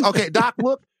what I mean? Okay, Doc,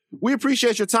 look, we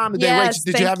appreciate your time today. Yes,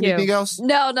 Rachel, did you have anything else?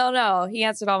 No. He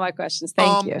answered all my questions.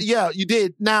 Thank you. Yeah, you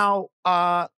did. Now,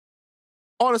 on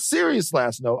a serious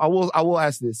last note, I will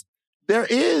ask this. There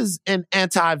is an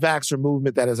anti-vaxxer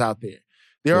movement that is out there.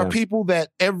 There are people that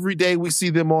every day we see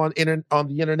them on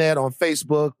the internet, on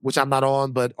Facebook, which I'm not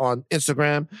on, but on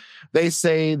Instagram. They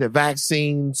say that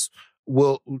vaccines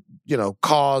will,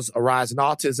 cause a rise in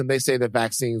autism. They say that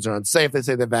vaccines are unsafe. They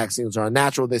say that vaccines are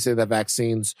unnatural. They say that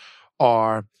vaccines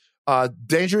are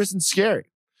dangerous and scary.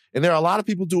 And there are a lot of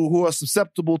people who are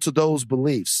susceptible to those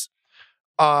beliefs.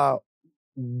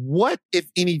 What,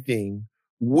 if anything,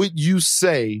 would you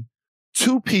say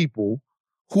to people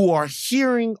who are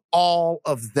hearing all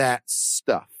of that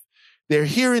stuff? They're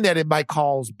hearing that it might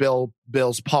cause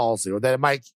Bell's palsy, or that it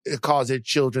might cause their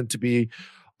children to be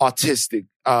autistic,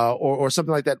 or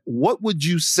something like that. What would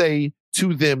you say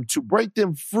to them to break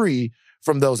them free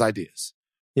from those ideas?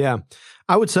 Yeah,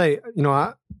 I would say,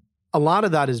 a lot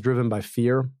of that is driven by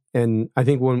fear. And I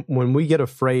think when we get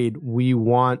afraid, we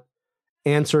want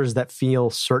answers that feel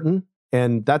certain.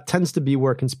 And that tends to be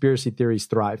where conspiracy theories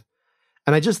thrive.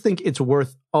 And I just think it's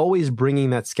worth always bringing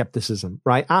that skepticism,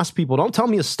 right? Ask people, don't tell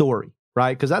me a story,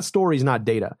 right? Because that story is not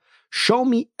data. Show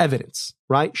me evidence,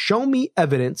 right? Show me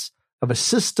evidence of a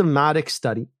systematic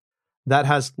study that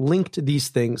has linked these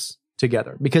things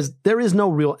together, because there is no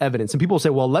real evidence. And people say,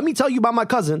 well, let me tell you about my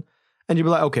cousin. And you'll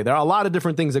be like, okay, there are a lot of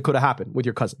different things that could have happened with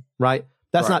your cousin, right?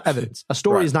 That's not evidence. A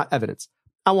story is not evidence.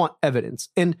 I want evidence.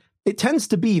 And it tends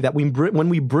to be that when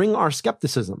we bring our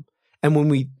skepticism and when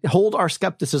we hold our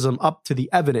skepticism up to the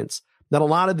evidence, that a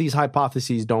lot of these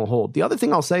hypotheses don't hold. The other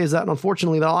thing I'll say is that,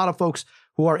 unfortunately, there are a lot of folks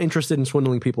who are interested in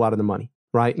swindling people out of their money,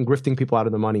 right? And grifting people out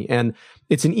of their money. And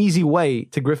it's an easy way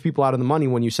to grift people out of the money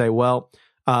when you say, well,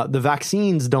 the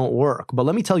vaccines don't work, but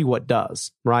let me tell you what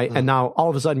does, right? And now all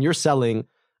of a sudden you're selling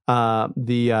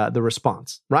the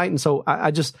response, right? And so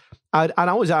I'd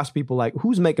always ask people, like,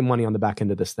 who's making money on the back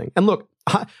end of this thing? And look,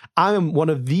 I am one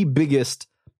of the biggest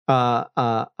members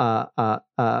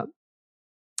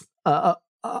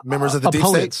of the deep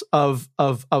opponents state of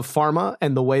pharma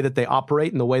and the way that they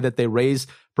operate and the way that they raise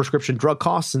prescription drug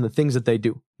costs and the things that they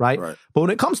do, right? But when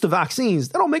it comes to vaccines,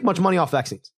 they don't make much money off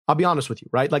vaccines. I'll be honest with you,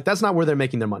 right? Like, that's not where they're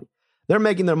making their money. They're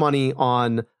making their money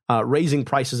on raising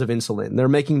prices of insulin. They're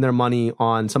making their money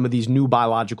on some of these new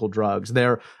biological drugs.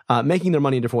 They're making their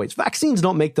money in different ways. Vaccines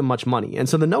don't make them much money. And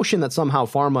so the notion that somehow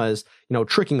pharma is,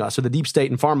 tricking us, or the deep state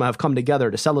and pharma have come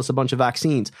together to sell us a bunch of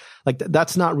vaccines, like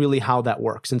that's not really how that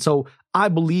works. And so I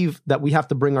believe that we have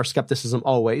to bring our skepticism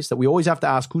always, that we always have to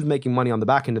ask who's making money on the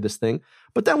back end of this thing.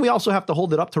 But then we also have to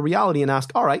hold it up to reality and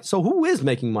ask, all right, so who is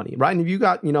making money, right? And if you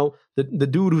got, the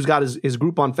dude who's got his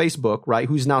group on Facebook, right,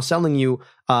 who's now selling you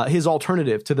his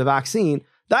alternative to the vaccine,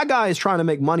 that guy is trying to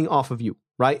make money off of you,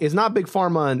 right? It's not big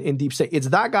pharma and deep state. It's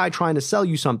that guy trying to sell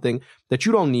you something that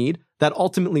you don't need that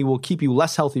ultimately will keep you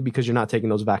less healthy because you're not taking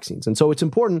those vaccines. And so it's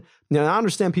important. Now, I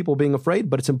understand people being afraid,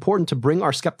 but it's important to bring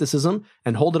our skepticism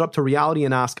and hold it up to reality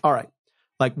and ask, all right,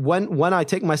 like when I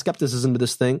take my skepticism to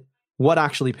this thing, what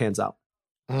actually pans out?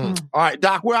 All right,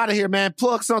 Doc, we're out of here, man.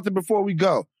 Plug something before we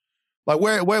go. Like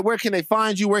where can they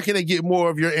find you? Where can they get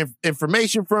more of your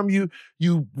information from you?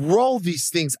 You roll these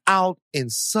things out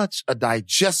in such a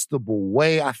digestible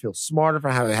way. I feel smarter for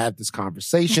having had this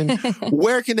conversation.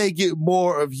 Where can they get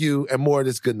more of you and more of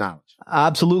this good knowledge?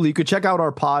 Absolutely. You could check out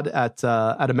our pod at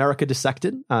America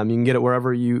Dissected. You can get it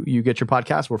wherever you get your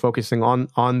podcast. We're focusing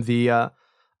on the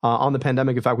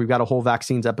pandemic. In fact, we've got a whole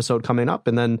vaccines episode coming up.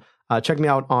 And then check me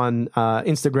out on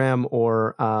Instagram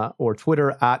or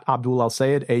Twitter at Abdul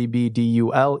Al-Sayed,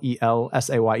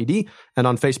 ABDULELSAYED, and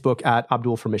on Facebook at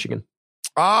Abdul from Michigan.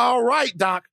 All right,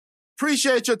 Doc.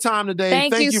 Appreciate your time today.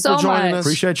 Thank you so for joining much. us.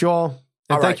 Appreciate you all.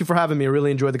 And thank you for having me. I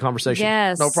really enjoyed the conversation.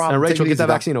 Yes. No problem. And Rachel, get that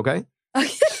vaccine, okay?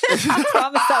 I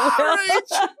promise I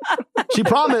will. She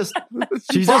promised.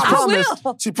 She just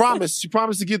promised. She promised. She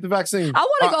promised to get the vaccine. I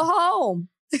want to go home.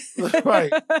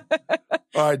 Right.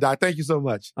 All right, Doc. Thank you so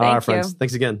much. All right, friends.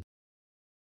 Thanks again.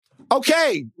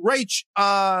 Okay, Rach.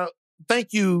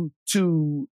 Thank you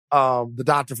to the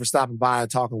doctor for stopping by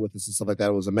and talking with us and stuff like that.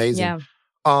 It was amazing. Yeah.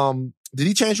 Did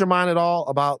he change your mind at all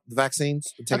about the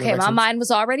vaccines? Okay, my mind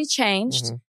was already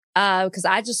changed because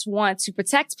I just want to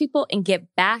protect people and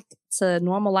get back to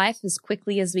normal life as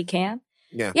quickly as we can.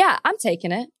 Yeah, I'm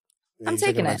taking it. I'm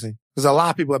taking it. Because a lot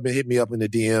of people have been hitting me up in the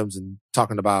DMs and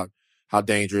talking about how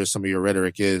dangerous some of your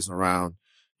rhetoric is around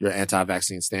your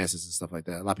anti-vaccine stances and stuff like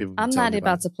that. A lot of people. I'm not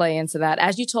about to play into that.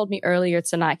 As you told me earlier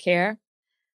to not care.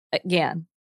 Again,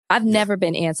 I've never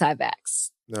been anti-vax.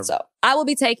 Never. So I will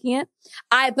be taking it.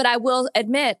 But I will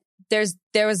admit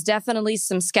there was definitely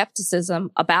some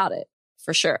skepticism about it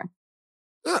for sure.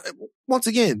 Once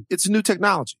again, it's a new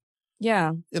technology.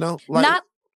 Yeah. You know, not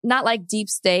like deep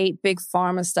state, big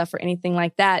pharma stuff or anything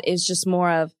like that. It's just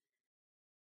more of,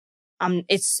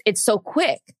 it's so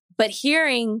quick. But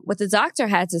hearing what the doctor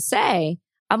had to say,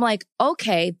 I'm like,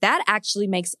 okay, that actually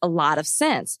makes a lot of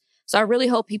sense. So I really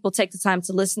hope people take the time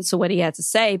to listen to what he had to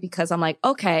say, because I'm like,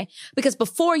 okay, because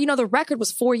before, the record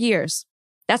was 4 years.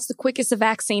 That's the quickest a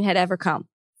vaccine had ever come.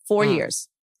 4 years.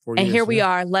 4 and years, here we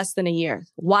are, less than a year.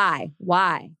 Why?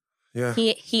 Yeah.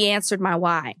 He answered my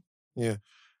why. Yeah.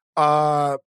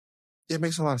 It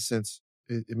makes a lot of sense.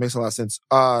 It makes a lot of sense.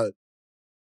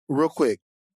 Real quick,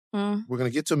 we're going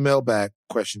to get to mailbag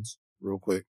questions real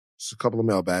quick. Just a couple of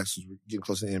mailbags. We're getting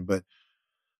close to the end, but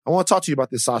I want to talk to you about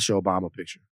this Sasha Obama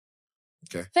picture.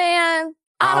 Okay. Fan.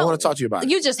 I want to talk to you about it.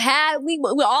 You just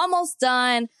we're almost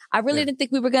done. I really didn't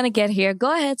think we were going to get here.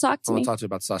 Go ahead, talk to me. I want to talk to you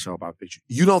about the Sasha Obama picture.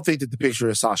 You don't think that the picture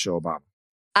is Sasha Obama?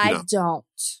 I don't.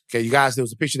 Okay, you guys, there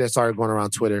was a picture that started going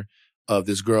around Twitter of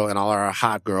this girl in all her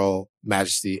hot girl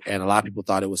majesty, and a lot of people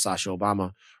thought it was Sasha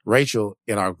Obama. Rachel,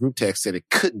 in our group text, said it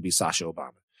couldn't be Sasha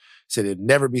Obama. Said it'd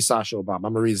never be Sasha Obama. I'm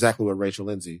going to read exactly what Rachel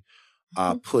Lindsay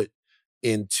put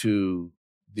into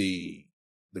the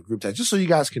group text, just so you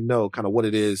guys can know kind of what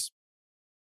it is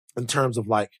in terms of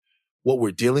like what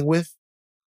we're dealing with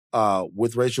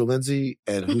Rachel Lindsay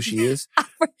and who she is.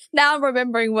 Now I'm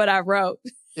remembering what I wrote.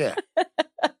 Yeah.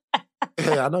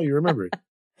 Yeah, I know you remember it.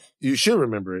 You should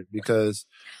remember it because.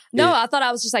 No, I thought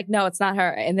I was just like, no, it's not her.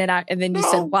 And then you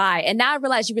said why. And now I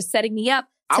realized you were setting me up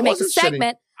to make a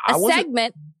segment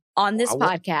on this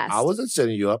podcast. I wasn't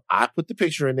setting you up. I put the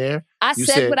picture in there. I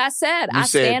said what I said. I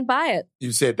stand by it.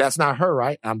 You said, that's not her,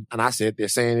 right? And I said, they're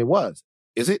saying it was.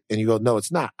 Is it? And you go, no,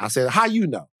 it's not. I said, how you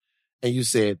know? And you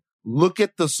said, I'm looking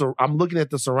at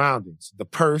the surroundings, the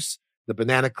purse, the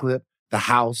banana clip, the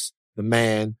house, the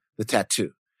man, the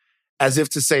tattoo. As if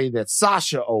to say that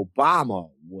Sasha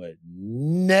Obama would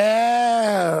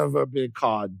never be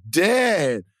caught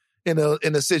dead in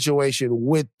a situation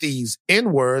with these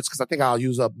N-words, because I think I'll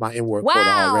use up my N-word quota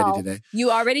already today.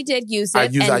 You already did use it. I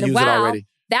use it already.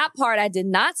 That part I did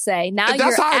not say. Now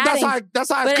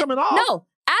that's how it's coming off. No.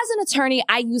 As an attorney,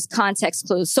 I use context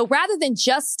clues. So rather than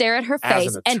just stare at her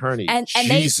face,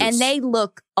 and they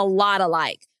look a lot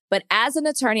alike. But as an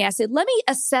attorney, I said, let me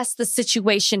assess the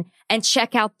situation and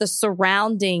check out the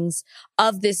surroundings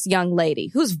of this young lady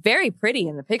who's very pretty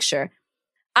in the picture.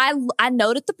 I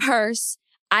noted the purse.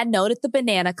 I noted the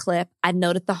banana clip. I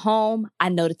noted the home. I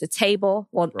noted the table.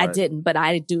 Well, right. I didn't, but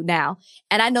I do now.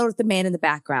 And I noted the man in the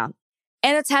background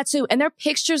and a tattoo. And there are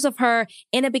pictures of her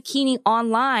in a bikini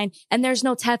online and there's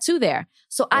no tattoo there.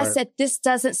 So I said,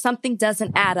 something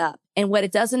doesn't add up. And what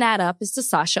it doesn't add up is to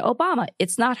Sasha Obama.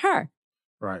 It's not her.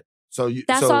 Right.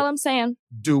 That's all I'm saying.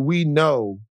 Do we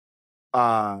know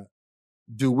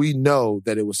do we know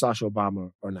that it was Sasha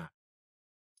Obama or not?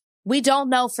 We don't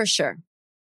know for sure.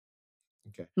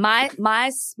 Okay.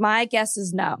 My guess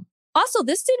is no. Also,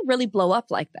 this didn't really blow up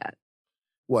like that.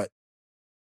 What,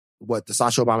 the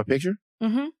Sasha Obama picture?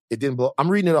 Mm-hmm. It didn't blow. I'm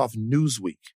reading it off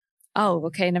Newsweek. Oh,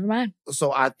 okay. Never mind.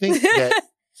 So I think that...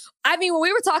 I mean, when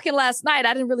we were talking last night,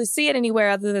 I didn't really see it anywhere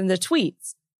other than the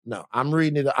tweets. No, I'm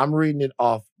reading it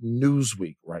off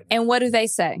Newsweek right now. And what do they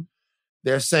say?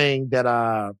 They're saying that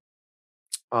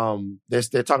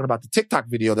they're talking about the TikTok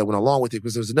video that went along with it,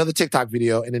 because there was another TikTok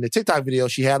video, and in the TikTok video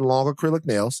she had long acrylic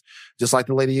nails, just like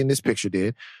the lady in this picture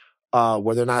did.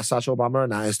 Whether or not Sasha Obama or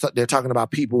not, they're talking about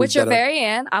people which are very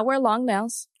in. I wear long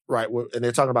nails, right? And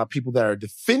they're talking about people that are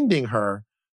defending her,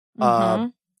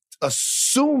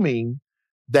 assuming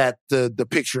that the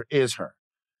picture is her.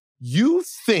 You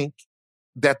think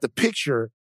that the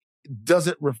picture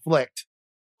doesn't reflect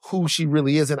who she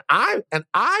really is. And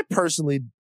I personally,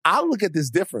 I look at this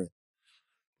different.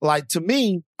 Like, to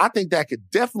me, I think that could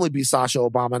definitely be Sasha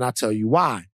Obama, and I'll tell you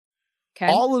why.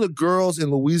 Okay. All of the girls in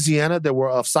Louisiana that were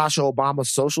of Sasha Obama's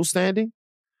social standing,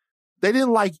 they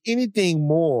didn't like anything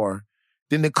more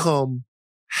than to come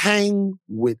hang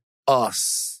with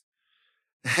us.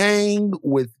 Hang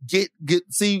with,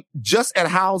 see, just at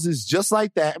houses just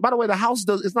like that. And by the way,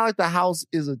 it's not like the house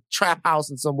is a trap house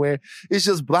in somewhere. It's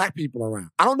just black people around.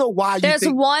 I don't know why There's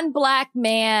one black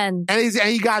man. And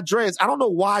he got dreads. I don't know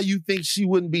why you think she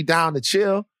wouldn't be down to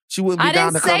chill. She wouldn't be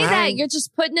down to come hang. I didn't say that. You're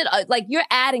just putting it, like, you're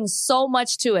adding so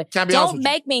much to it. Don't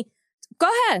make me, go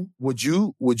ahead. Would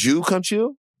you come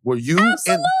chill? Were you?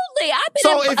 Absolutely.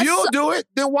 If you'll do it,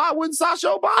 then why wouldn't Sasha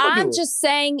Obama do it? I'm just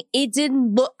saying it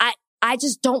didn't look, I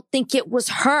just don't think it was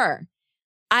her.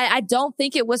 I don't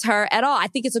think it was her at all. I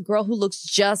think it's a girl who looks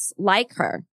just like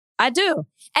her. I do.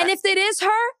 And if it is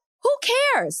her, who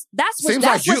cares? It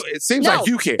seems like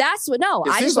you care. I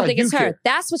just don't think it's her.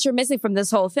 That's what you're missing from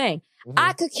this whole thing. Mm-hmm.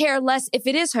 I could care less if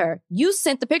it is her. You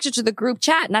sent the picture to the group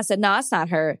chat and I said, no, that's not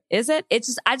her. Is it?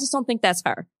 I just don't think that's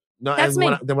her. No, that's me.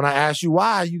 When I asked you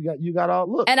why, you got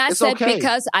all look. And I said, okay.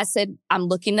 because I said, I'm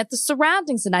looking at the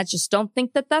surroundings and I just don't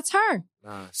think that that's her.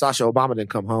 Nah, Sasha Obama didn't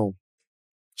come home.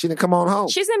 She didn't come on home.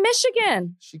 She's in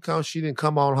Michigan. She didn't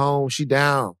come on home. She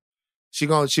down. Good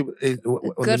for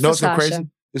Sasha. Crazy.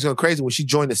 It's going to be crazy. When she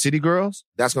joined the City Girls,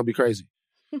 that's going to be crazy.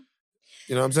 You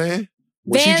know what I'm saying?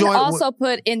 Van also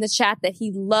put in the chat that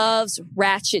he loves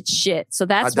ratchet shit. So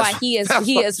that's why that's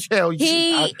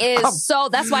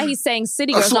why he's saying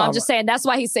City Girls. No, I'm just saying that's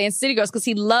why he's saying City Girls, because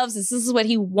he loves this. This is what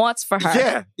he wants for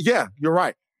her. Yeah, you're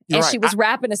right. She was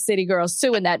rapping to City Girls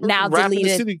too in that now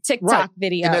deleted TikTok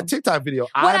video. In that TikTok video.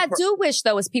 What I do wish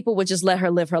though is people would just let her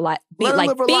live her life.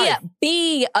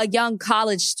 Be a young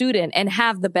college student and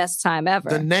have the best time ever.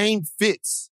 The name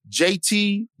fits.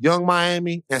 JT, Young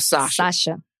Miami, and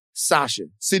Sasha.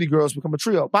 City Girls become a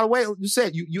trio. By the way, you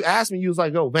said, you asked me, you was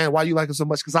like, oh, Van, why you like it so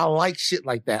much? Because I like shit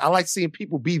like that. I like seeing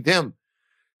people be them.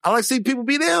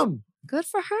 Good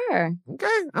for her. Okay.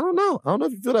 I don't know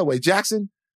if you feel that way. Jackson,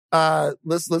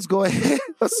 let's go ahead.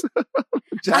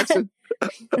 Jackson,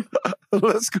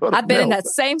 let's go. I've been in that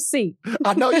same seat.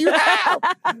 I know you have.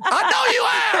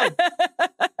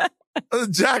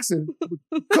 Jackson,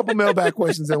 couple mailbag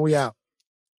questions and we out.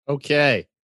 Okay.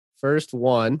 First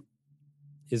one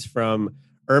is from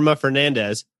Irma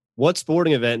Fernandez. What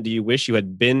sporting event do you wish you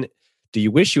had been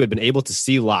able to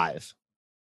see live?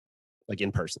 Like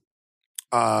in person?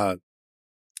 Mike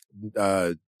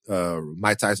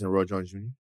Tyson and Roy Jones Jr.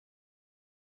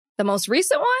 The most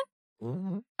recent one?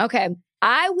 Mm-hmm. Okay.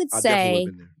 I would say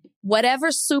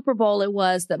whatever Super Bowl it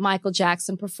was that Michael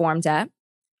Jackson performed at.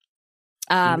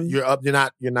 You're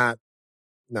not.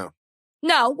 No.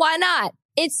 No, why not?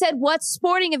 It said, what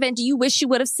sporting event do you wish you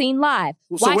would have seen live?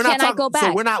 Why can't I go back?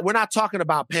 So we're not talking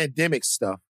about pandemic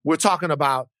stuff. We're talking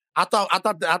about, I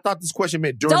thought this question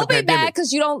meant during the pandemic. Don't be mad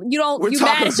because you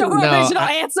managed your original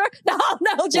answer. No,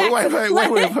 Jackson.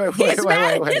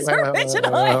 Wait. His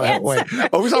original answer.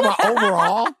 Are we talking about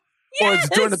overall? Yes. Or it's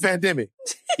during the pandemic?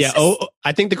 Yeah.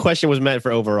 I think the question was meant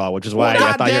for overall, which is why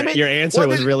I thought your answer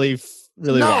was really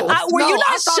wrong. Were you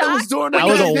not shocked? That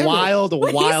was a wild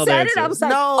answer. I was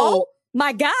like, oh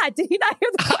my God, did he not hear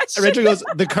the question? Richard goes,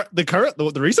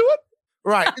 the recent one?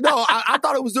 Right. No, I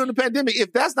thought it was during the pandemic.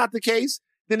 If that's not the case,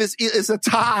 then it's a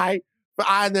tie for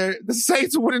either the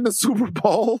Saints winning the Super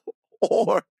Bowl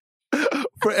or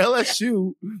for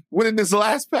LSU winning this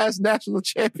last past national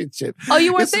championship. Oh,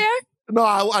 you weren't there? No,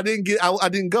 I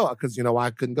didn't go because you know why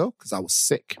I couldn't go? Because I was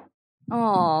sick.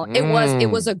 Oh, it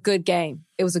was a good game.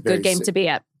 It was a good game to be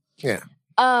at. Yeah.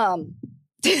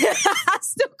 I'm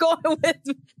still going with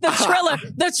the Triller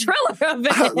of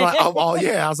it.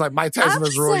 I was like, Mike Tyson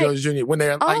versus Roy Jones Jr. When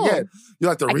they're you're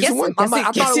like the recent one? I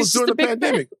thought it was during the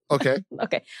pandemic. Okay.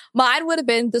 Okay. Mine would have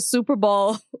been the Super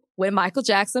Bowl when Michael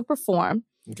Jackson performed.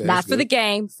 Okay, not for the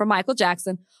game, for Michael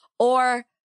Jackson, or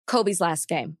Kobe's last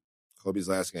game. Kobe's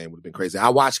last game would have been crazy. I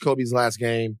watched Kobe's last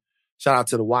game. Shout out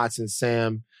to the Watsons,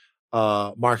 Sam,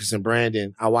 Marcus, and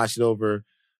Brandon. I watched it over.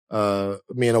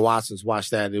 Me and the Watsons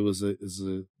watched that. It was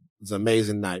an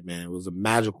amazing night, man. It was a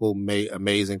magical,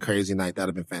 amazing, crazy night.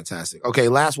 That'd have been fantastic. Okay,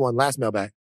 last mailbag.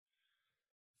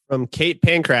 From Kate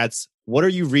Pancratz, what are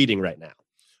you reading right now?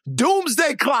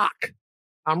 Doomsday Clock.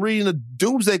 I'm reading the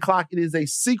Doomsday Clock. It is a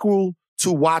sequel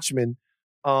to Watchmen.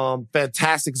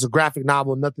 Fantastic. It's a graphic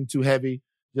novel, nothing too heavy.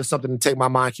 Just something to keep my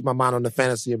mind on the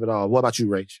fantasy of it all. What about you,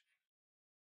 Rach?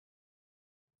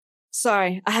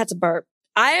 Sorry, I had to burp.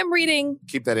 I am reading.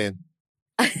 Keep that in.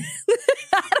 I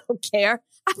don't care.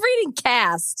 I'm reading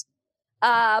Cast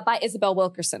by Isabel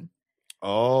Wilkerson.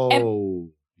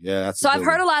 Yeah. So I've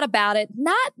heard a lot about it.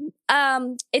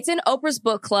 It's in Oprah's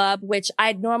book club, which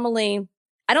I don't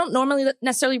normally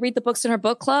necessarily read the books in her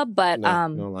book club, but you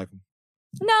don't like them.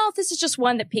 No, this is just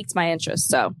one that piqued my interest.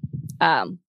 So,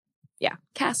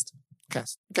 Cast.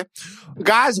 Okay,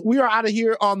 guys, we are out of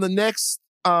here. On the next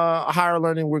Higher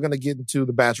Learning, we're going to get into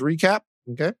the batch recap.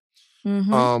 Okay.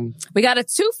 Mm-hmm. We got a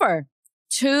twofer.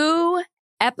 2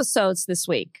 episodes this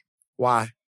week.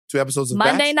 Why? 2 episodes of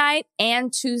Monday Batch? night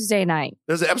and Tuesday night.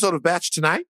 There's an episode of Batch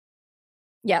tonight?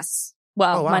 Yes.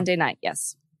 Well, Monday night,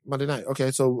 yes. Monday night.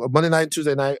 Okay, so Monday night and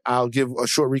Tuesday night, I'll give a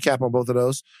short recap on both of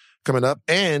those coming up.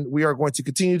 And we are going to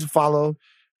continue to follow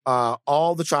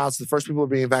all the trials. The first people are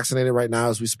being vaccinated right now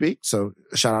as we speak. So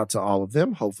shout out to all of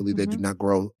them. Hopefully they do not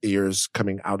grow ears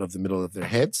coming out of the middle of their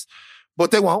heads.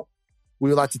 But they won't. We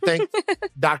would like to thank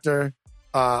Dr.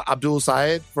 Abdul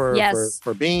Syed for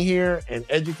being here and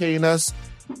educating us.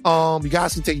 You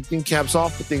guys can take your thinking caps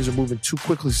off, but things are moving too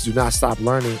quickly, so do not stop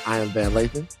learning. I am Van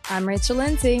Lathan. I'm Rachel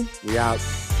Lindsay. We out.